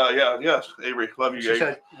 Okay. Her, yes, Avery. Love you, She Avery.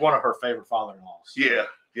 said one of her favorite father-in-laws. Yeah.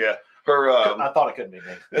 Her. I thought it couldn't be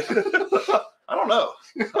me. I don't know.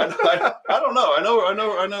 I don't know. I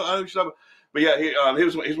know. But yeah,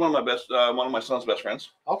 he's one of my son's best friends.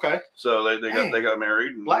 Okay. So they got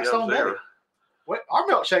married. And Blackstone Life. Wait, our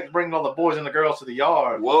milkshake's bringing all the boys and the girls to the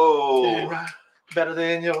yard. Whoa. Better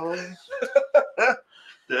than yours.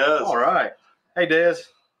 Des. All right. Hey, Des.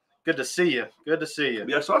 Good to see you. Yeah,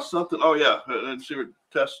 I saw something. Oh, yeah. And see what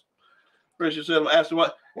Tess. She said, I asked him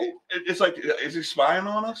what. It's like, is he spying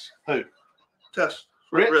on us? Who? Tess.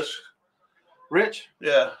 Rich?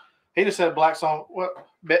 Yeah. He just said Blackstone. What?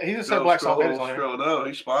 He just said Blackstone. No,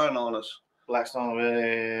 he's spying on us. Blackstone.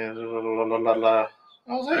 Right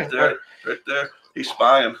there. He's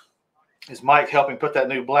spying. Is Mike helping put that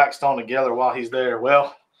new Blackstone together while he's there?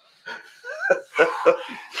 Well,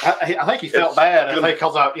 I think he felt bad.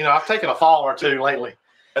 Because I've taken a fall or two lately.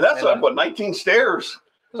 And that's 19 stairs.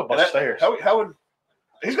 There's a bunch of stairs. How would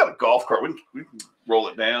he's got a golf cart? We can roll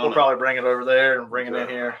it down. We'll probably bring it over there and bring it in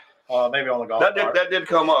here. Maybe on the golf cart. That did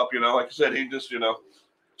come up. Like I said, he just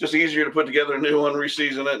easier to put together a new one,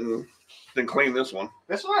 reseason it, and then clean this one.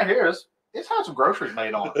 This one right here it's had some groceries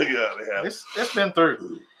made on it. Yeah, they have. It's been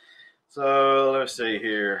through. So let's see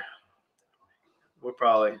here. We're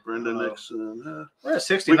probably Brenda Nixon. We're at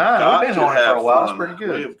 69. We've been on it for a while. It's pretty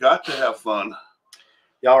good. We've got to have fun.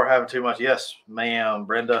 Y'all are having too much. Yes, ma'am,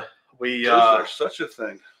 Brenda. There's such a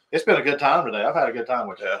thing. It's been a good time today. I've had a good time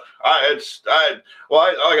with you. Yeah. I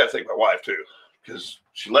got to thank my wife too, because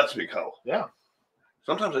she lets me go. Yeah.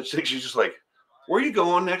 Sometimes I think she's just like, "Where are you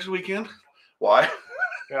going next weekend?" Why?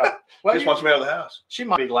 Yeah. Well, she just wants me out of the house. She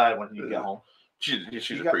might be glad when you get home.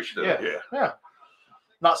 She's appreciative. Yeah.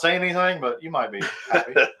 Not saying anything, but you might be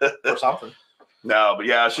happy or something. No, but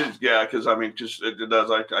yeah, because it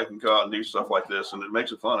does. I can go out and do stuff like this, and it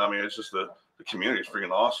makes it fun. I mean, it's just the community is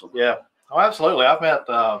freaking awesome. Yeah. Oh, absolutely. I've met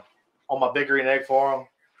on my Big Green Egg Forum.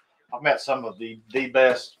 I've met some of the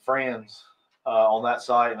best friends on that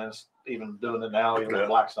site, and it's even doing it now, even at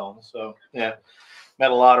Blackstone. So yeah,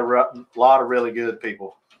 met a lot of really good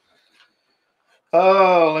people.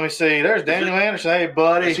 Oh, let me see. There's Daniel Anderson. Hey,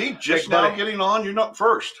 buddy. Is he just now getting on? You're not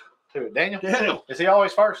first. Who, Daniel? Is he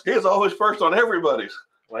always first? He is always first on everybody's.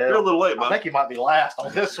 Well, you're a little late, bud. I think he might be last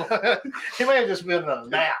on this one. He may have just been in a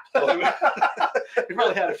nap. He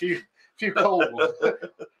probably had a few cold ones.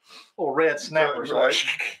 Little red snappers. Right.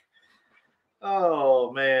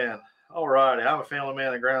 Oh, man. All righty. I'm a family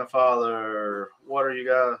man and grandfather. What are you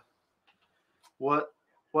guys? What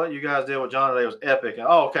you guys did with John today was epic.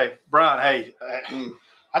 Oh, okay. Brian, hey,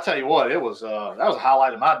 I tell you what, it was that was a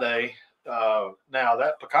highlight of my day. Now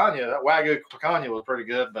that Wagyu picanha was pretty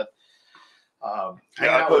good, but I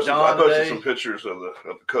posted some pictures of the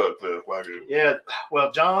cook, the Wagyu. Yeah,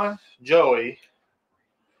 well, John, Joey,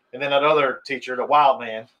 and then that other teacher, the wild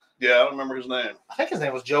man. Yeah, I don't remember his name. I think his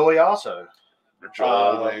name was Joey also. Or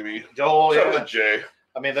Joel, maybe. Joel, yeah. With Jay.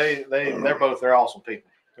 I mean, they're awesome people.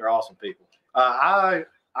 They're awesome people.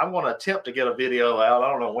 I'm going to attempt to get a video out. I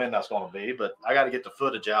don't know when that's going to be, but I got to get the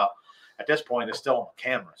footage out. At this point, it's still on the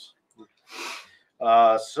cameras.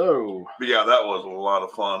 But yeah, that was a lot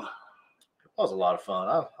of fun. It was a lot of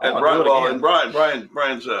fun. Brian's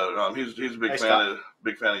he's a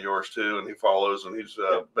big fan of yours too, and he follows, and he's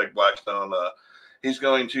big Blackstone. He's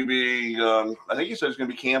going to be, I think he said he's going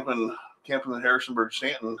to be camping in Harrisonburg,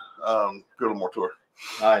 Stanton, go to more tour.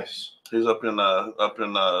 Nice. He's up in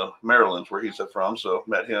Maryland, where he's from. So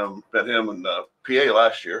met him in PA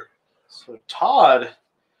last year. So Todd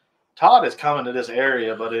Todd is coming to this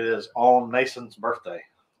area, but it is on Mason's birthday.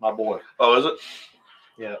 My boy. Oh, is it?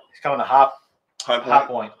 Yeah, he's coming to High High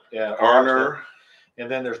Point. Yeah, Garner. And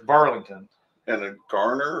then there's Burlington. And a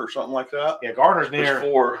Garner or something like that. Yeah, Garner's near.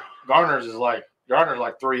 There's 4. Garner's like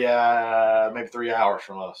 3, maybe 3 hours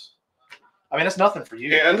from us. I mean, it's nothing for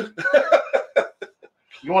you. And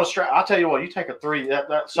you want to strap? I'll tell you what. You take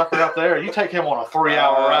that sucker up there. You take him on a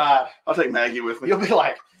 3-hour ride. I'll take Maggie with me. You'll be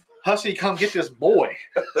like, Hussy, come get this boy.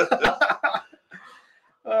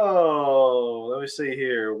 Oh, let me see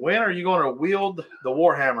here. When are you going to wield the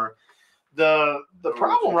Warhammer? The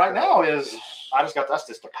problem right now is that's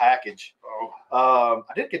just a package. I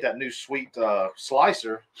did get that new sweet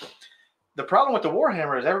slicer. The problem with the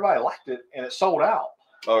Warhammer is everybody liked it and it sold out.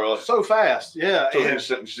 Oh, really? So fast. Yeah. So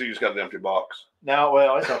you just got an empty box. No,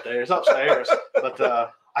 well, it's up there. It's upstairs. But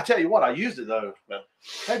I tell you what, I used it though. Yeah.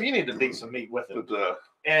 Maybe you need to beat some meat with it. But,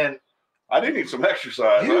 and I do need some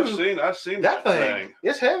exercise. I've seen that thing.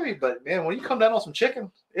 It's heavy, but man, when you come down on some chicken,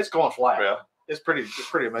 it's going flat. Yeah. It's pretty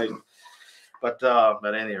amazing. But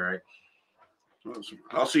at any rate,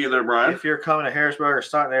 I'll see you there, Brian. if you're coming to Harrisburg or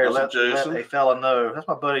starting there, let a fella know. That's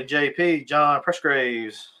my buddy JP, John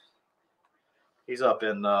Pressgraves. He's up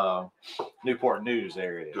in Newport News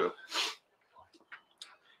area. Good.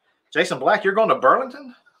 Jason Black, you're going to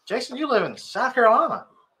Burlington? Jason, you live in South Carolina.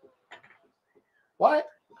 What?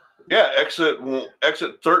 Yeah, exit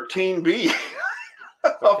 13B.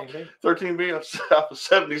 13B off of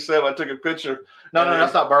 77. I took a picture. No,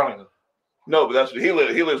 that's not Burlington. No, but that's he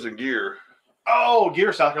lives in Gear. Oh,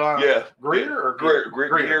 Gear, South Carolina. Yeah, Greer or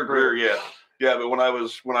Greer. Yeah, yeah. But when I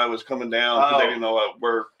was coming down, they didn't know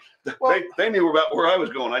where. Well, they knew about where I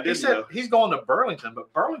was going. I didn't. He said know. He's going to Burlington,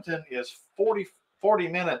 but Burlington is 40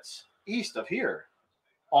 minutes east of here,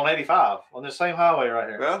 on 85 on this same highway right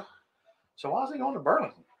here. Yeah. So why is he going to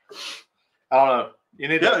Burlington? I don't know. He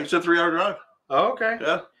said 3-hour drive. Oh, okay.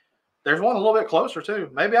 Yeah. There's one a little bit closer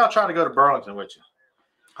too. Maybe I'll try to go to Burlington with you.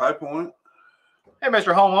 High Point. Hey,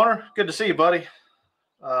 Mr. Homeowner. Good to see you, buddy.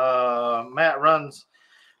 Matt runs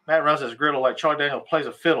his griddle like Charlie Daniels plays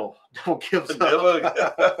a fiddle. Devil gives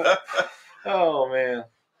up. Oh, man.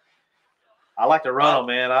 I like to run them,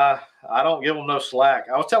 man. I don't give them no slack.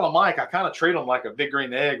 I was telling Mike, I kind of treat them like a big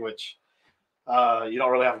green egg, which you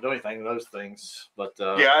don't really have to do anything to those things. But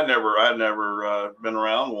yeah, I'd never been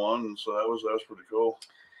around one, so that was pretty cool.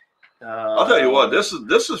 I'll tell you what, this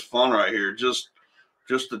is fun right here. Just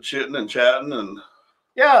the chitting and chatting and.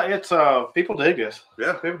 Yeah, it's people dig this.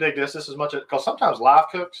 Yeah, people dig this. This is much because sometimes live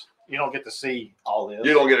cooks you don't get to see all this.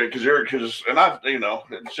 You don't get it because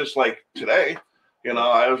it's just like today.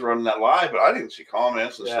 I was running that live, but I didn't see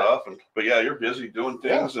comments and stuff. But yeah, you're busy doing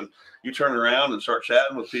things, and you turn around and start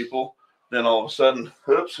chatting with people. Then all of a sudden,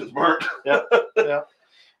 oops, it's burnt. Yeah.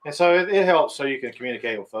 And so it helps so you can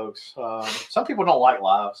communicate with folks. Some people don't like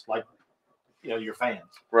lives, like your fans.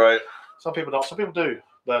 Right. Some people don't. Some people do.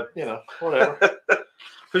 But whatever.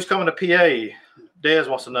 Who's coming to PA? Dez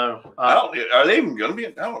wants to know. Are they even going to be?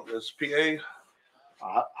 Is PA?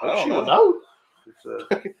 I hope she would know.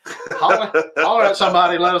 Holler at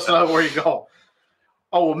somebody. Let us know where you go.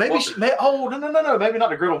 Oh, well, maybe. No. Maybe not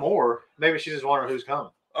to griddle more. Maybe she's just wondering who's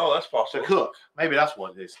coming. Oh, that's possible. To cook. Maybe that's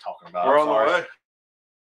what he's talking about. We're on the way.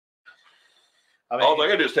 I mean, all I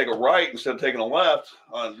got to do is take a right instead of taking a left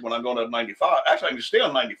when I'm going to 95. Actually, I can just stay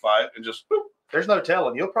on 95 and just. Boop. There's no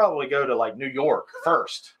telling. You'll probably go to like New York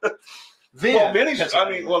first. Then, well, Vinny's. Gosh,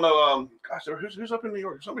 who's up in New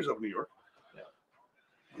York? Somebody's up in New York.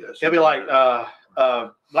 Yeah. He'll be like,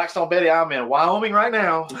 Blackstone Betty, I'm in Wyoming right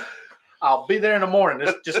now. I'll be there in the morning.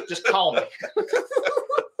 Just call me.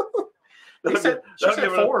 She said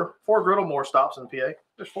four Griddlemore stops in PA.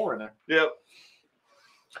 There's 4 in there. Yep.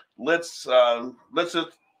 Let's at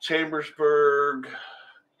Chambersburg.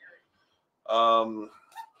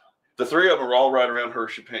 The 3 of them are all right around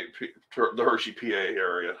Hershey, the Hershey, PA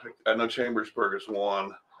area. I know Chambersburg is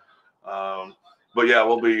one, but yeah,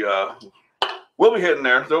 we'll be hitting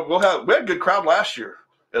there. We had a good crowd last year.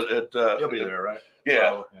 You'll be there, right?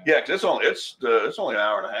 Yeah, yeah. Because it's only an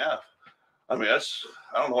hour and a half. I mean, I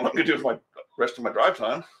don't know what I'm gonna do with my rest of my drive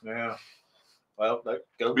time. Yeah. Well,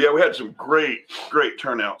 go. Yeah, we had some great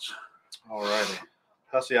turnouts. All righty,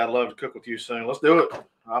 Hussy, I'd love to cook with you soon. Let's do it.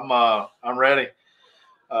 I'm ready.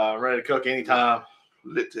 Ready to cook anytime.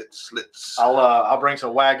 Slits. I'll bring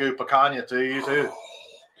some Wagyu picanha to you too.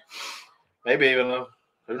 Maybe even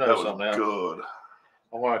who knows something else. Good.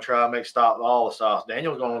 I want to try and make all the sauce.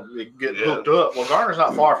 Daniel's going to get hooked up. Well, Garner's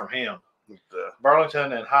not far from him.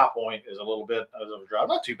 Burlington and High Point is a little bit of a drive.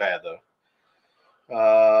 Not too bad though.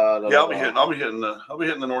 I'll be hitting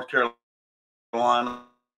the North Carolina,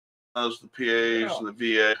 the PAs and the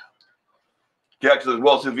VA. Yeah, because as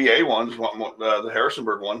well as the VA one, the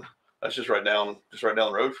Harrisonburg one, that's just right down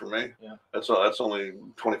the road from me. Yeah. That's only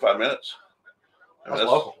 25 minutes. That's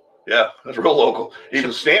local. Yeah, that's real local.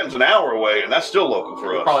 Even Stanton's an hour away, and that's still local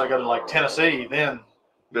for us. Probably go to like Tennessee, then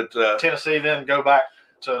then go back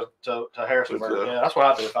to Harrisonburg. Yeah, that's what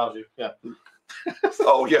I'd do if I was you. Yeah.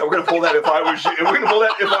 Oh yeah, we're gonna pull that if I was you. We're gonna pull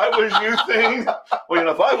that if I was you thing. Well,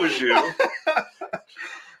 if I was you,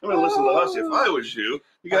 I'm gonna listen to us. If I was you,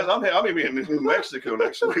 guys, I'm gonna be in New Mexico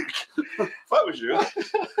next week. If I was you,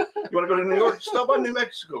 you want to go to New York? Stop by New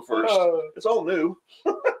Mexico first. It's all new.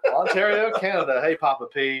 Ontario, Canada. Hey, Papa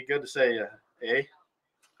P, good to see you. Hey.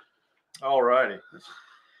 All righty.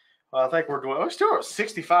 Well, I think we're still at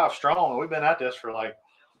 65 strong. We've been at this for like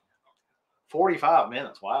 45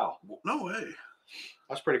 minutes. Wow. No way.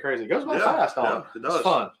 That's pretty crazy. It goes by fast, it does. It's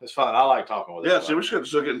fun. It's fun. I like talking with you. Yeah, see, we're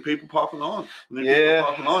still getting people popping on. People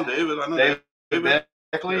popping on, David. I know David.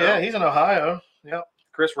 Exactly. Yeah, he's in Ohio. Yep.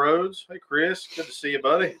 Chris Rhodes. Hey, Chris. Good to see you,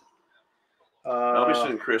 buddy. I'll be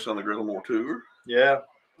seeing Chris on the Griddlemore tour. Yeah.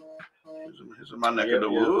 He's in my neck of the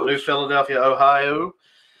woods. New Philadelphia, Ohio.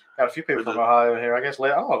 Got a few people from Ohio in here. I guess I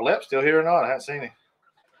don't know if Lep's still here or not. I haven't seen him.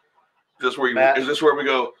 Is this where we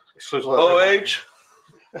go? OH?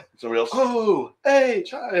 Somebody else? OH.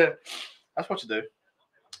 That's what you do.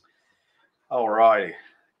 All righty.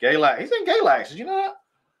 Galax. He's in Galax. Did you know that?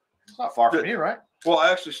 It's not far from you, right? Well,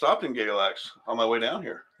 I actually stopped in Galax on my way down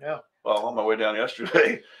here. Yeah. Well, on my way down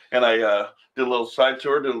yesterday. And I did a little side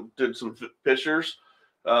tour, did some pictures.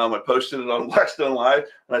 I posted it on Blackstone Life.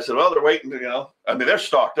 And I said, well, they're waiting to, they're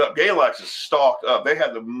stocked up. Galax is stocked up. They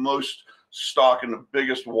have the most stock and the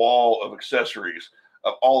biggest wall of accessories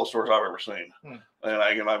of all the stores I've ever seen. And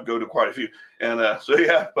I go to quite a few. And I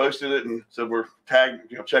posted it and said we're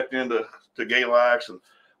tagged, checked into Galax. And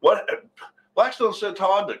what Blackstone sent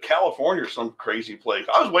Todd to California or some crazy place.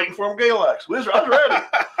 I was waiting for him, Galax. I was ready.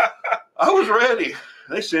 I was ready.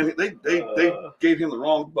 They gave him the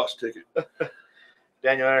wrong bus ticket.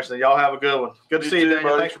 Daniel Anderson, y'all have a good one. Good to see you, Daniel.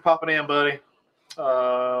 Buddy. Thanks for popping in, buddy.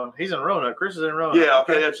 He's in Roanoke. Chris is in Roanoke. Yeah,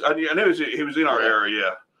 okay. I knew he was in our area,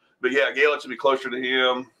 yeah. But yeah, Galax would be closer to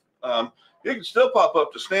him. You can still pop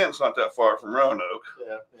up to Stanton's not that far from Roanoke.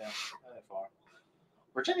 Yeah, not that far.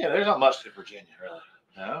 Virginia, there's not much to Virginia, really.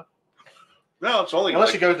 No? No, it's only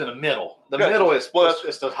unless you go to the middle. The middle is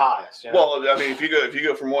it's the highest. You know? Well, I mean, if you go if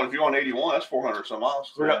you're on 81, that's 400 some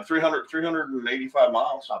miles. 385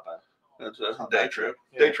 miles. Not bad. That's a day trip.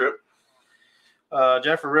 Yeah. Day trip.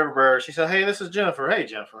 Jennifer Riverberg, she said, hey, this is Jennifer. Hey,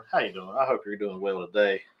 Jennifer. How you doing? I hope you're doing well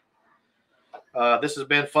today. This has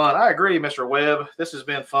been fun. I agree, Mr. Webb. This has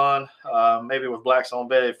been fun. Maybe with Blackstone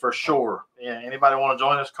Bay for sure. Yeah, anybody want to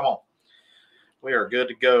join us? Come on. We are good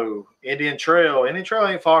to go. Indian Trail. Indian Trail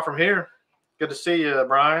ain't far from here. Good to see you,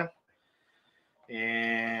 Brian.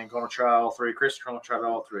 And going to try all three. Chris, going to try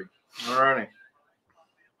all three. All righty.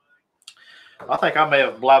 I think I may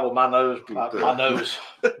have blabbled my mouth too much. I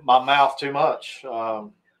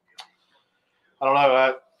don't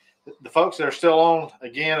know. The folks that are still on,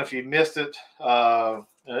 again, if you missed it,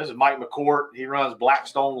 this is Mike McCourt. He runs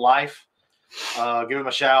Blackstone Life. Give him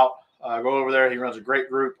a shout. Go over there. He runs a great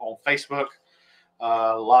group on Facebook.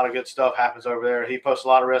 A lot of good stuff happens over there. He posts a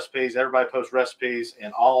lot of recipes. Everybody posts recipes,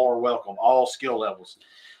 and all are welcome, all skill levels.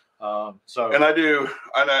 And I do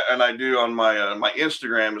on my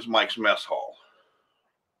Instagram is Mike's Mess Hall.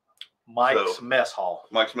 Mess Hall.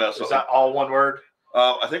 Mike's Mess Hall. Is that all one word?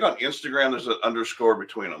 I think on Instagram there's an underscore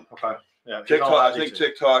between them. Okay. Yeah. TikTok. I think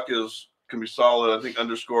TikTok can be solid. I think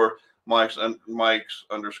underscore Mike's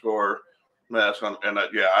underscore mess on, and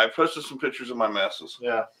I posted some pictures of my messes.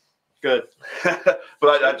 Yeah. Good.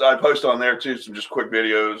 But I post on there too some just quick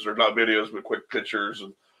videos, or not videos, but quick pictures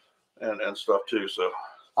and stuff too. So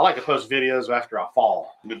I like to post videos after I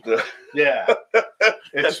fall. But, yeah,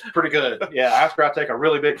 it's pretty good. Yeah, after I take a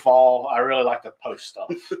really big fall, I really like to post stuff.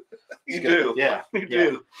 You do. Yeah, you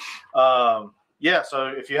do. Yeah. So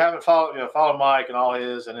if you haven't followed, follow Mike and all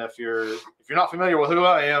his, and if you're not familiar with who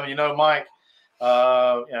I am, Mike.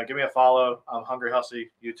 Give me a follow. I'm Hungry Hussy,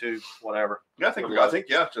 YouTube, whatever. Yeah, I think we kind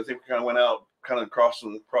of went out, kind of cross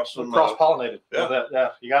cross-pollinated. Yeah,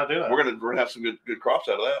 you got to do that. We're gonna have some good crops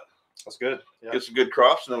out of that. That's good. Yeah. Get some good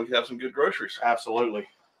crops, and then we can have some good groceries. Absolutely.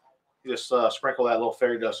 You just sprinkle that little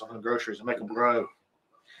fairy dust on the groceries and make them grow.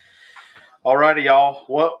 All righty, y'all.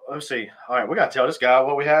 Well, let's see. All right, we got to tell this guy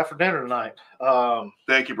what we have for dinner tonight.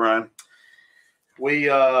 Thank you, Brian. We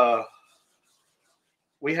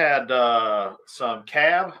had some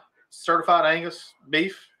cab certified Angus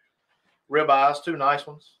beef ribeyes, 2 nice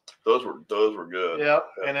ones. Those were good. Yep.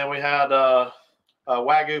 And then we had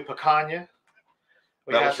Wagyu picanha.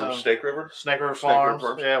 We That had was from some Snake River? Snake River Snake River Farms.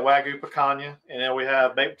 Farms. Yeah, Wagyu picanha. And then we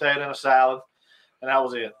have baked potato and a salad. And that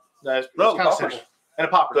was it. That's No, kind of poppers. simple. And a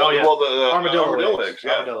popper. The, Oh, yeah. Well, the Armadillo eggs.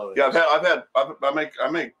 Yeah. Armadillo Yeah, eggs. I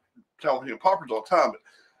make tell him poppers all the time, but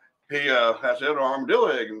he has the other armadillo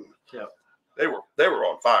egg, and yeah, they were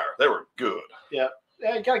on fire. They were good. Yeah.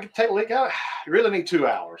 Yeah, you gotta take a leak out. You really need 2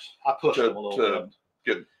 hours. I pushed them a little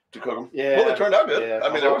bit. To cook them. Yeah. Well, they turned out good. Yeah,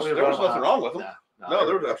 I mean, there was nothing wrong with them. No,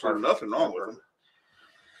 there was absolutely nothing wrong with them.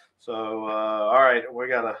 So, all right, we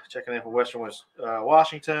got a checking in for Western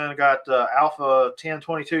Washington. Got Alpha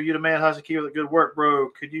 1022. You the man, how's it keep with the good work, bro?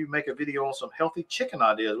 Could you make a video on some healthy chicken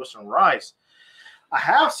ideas with some rice? I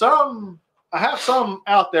have some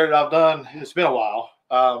out there that I've done. It's been a while.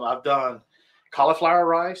 I've done cauliflower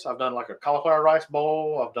rice. I've done like a cauliflower rice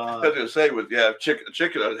bowl. I've done. I was gonna say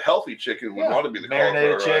chicken, a healthy chicken would want to be the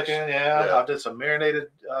marinated cauliflower chicken. rice. Yeah, I've done some marinated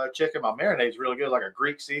chicken. My marinade's really good, like a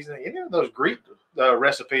Greek seasoning. Any of those Greek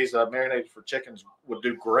recipes that marinated for chickens would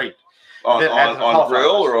do great. On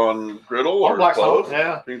grill or on griddle or Blackstone, both.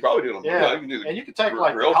 yeah. You can probably do them. Yeah, you can do and you can take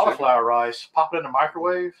like the cauliflower rice, pop it in the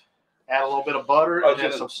microwave, add a little bit of butter, and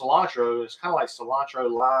then some cilantro. It's kind of like cilantro,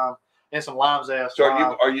 lime, and some lime zest. So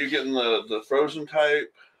are you getting the frozen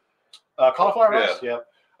type cauliflower rice? Yeah.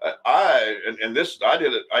 I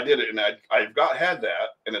did it, and I've had that,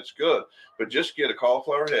 and it's good. But just get a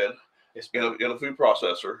cauliflower head in a food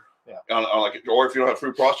processor. Yeah. Or if you don't have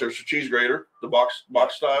food processor, cheese grater, the box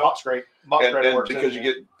style. Box grater works because you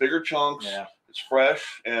get bigger chunks. Yeah. It's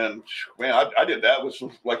fresh, and man, I did that with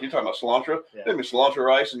some, like you're talking about cilantro. Yeah. Give me cilantro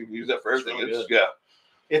rice, and you can use that for everything.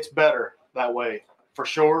 It's better that way for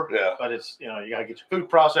sure. Yeah. But it's you gotta get your food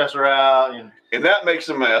processor out, and that makes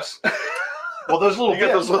a mess. Well, those little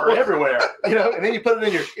bits are everywhere, and then you put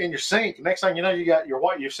it in your sink. Next thing you know, you got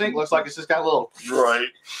your sink looks like it's just got a little right.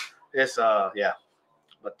 It's yeah.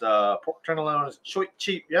 But pork tenderloin is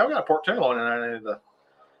cheap. Yeah, we got a pork tenderloin in there.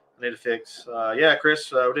 I need to fix. Yeah,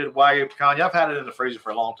 Chris, we did Wagyu picanha. I've had it in the freezer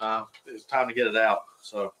for a long time. It's time to get it out.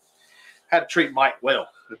 So, had to treat Mike well.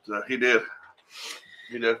 He did.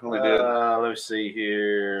 He definitely did. Let me see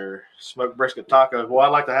here. Smoked brisket tacos. Boy, I'd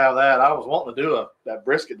like to have that. I was wanting to do that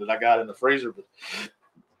brisket that I got in the freezer, but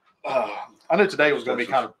I knew today was going to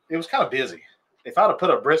be it was kind of busy. If I'd have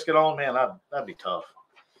put a brisket on, man, that'd be tough.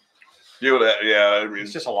 You would have, yeah. I mean,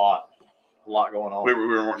 it's just a lot going on. We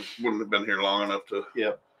wouldn't have been here long enough to.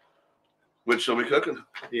 Yep. Which she'll be cooking.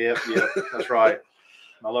 Yep, that's right.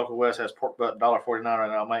 My local West has pork butt $1.49 right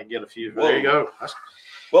now. I might get a few. There you go.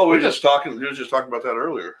 Well, we were just talking about that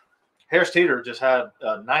earlier. Harris Teeter just had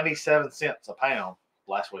 97 cents a pound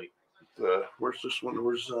last week. Where's this one?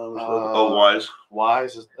 Where's Wise?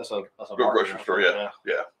 Wise that's a grocery store. Yeah.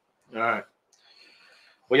 All right.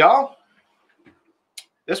 Well, y'all,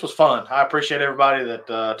 this was fun. I appreciate everybody that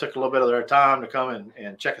took a little bit of their time to come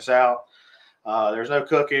and check us out. There's no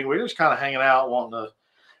cooking. We're just kind of hanging out, wanting to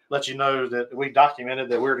let you know that we documented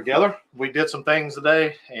that we're together. We did some things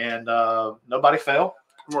today, and nobody fell.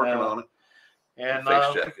 I'm working on it. And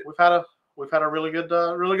we've had a really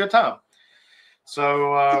good time.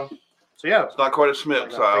 So yeah, it's not quite a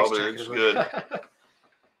Smith style, but it's good.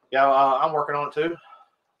 Yeah, I'm working on it too.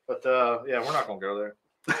 But yeah, we're not gonna go there.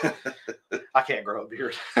 I can't grow a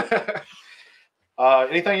beard.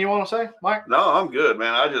 Anything you want to say, Mike? No, I'm good,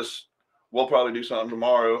 man. We'll probably do something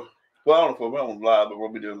tomorrow. Well, I don't know if we'll live, but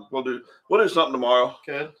we'll do something tomorrow.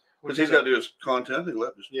 Good. Because he's got to do his content.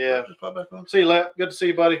 Just pop back on. See you, Let. Good to see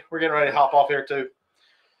you, buddy. We're getting ready to hop off here too.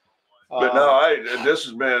 But no, this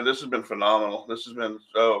has been phenomenal. This has been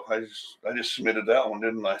I just submitted that one,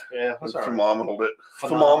 didn't I? Yeah, that's all right. Phenomenal. But yeah,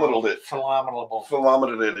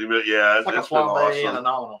 it's like it's been awesome. And a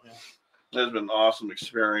nominal. Yeah. It's been an awesome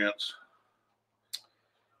experience.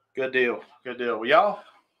 Good deal. Well, y'all,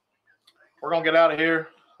 we're gonna get out of here.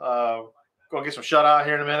 Gonna get some shut eye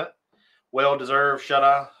here in a minute. Well deserved shut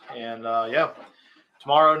eye. And yeah,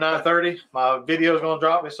 tomorrow 9:30, my video is gonna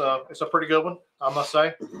drop. It's a pretty good one, I must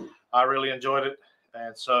say. I really enjoyed it,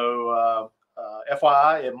 and so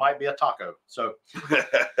FYI, it might be a taco. So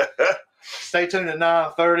stay tuned at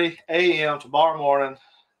 9:30 a.m. tomorrow morning,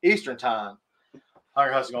 Eastern time.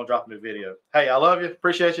 Hungry Hussey's gonna drop a new video. Hey, I love you,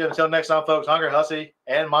 appreciate you. Until next time, folks. Hungry Hussey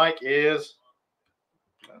and Mike is.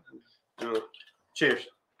 Cheers.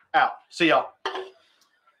 Out. See y'all.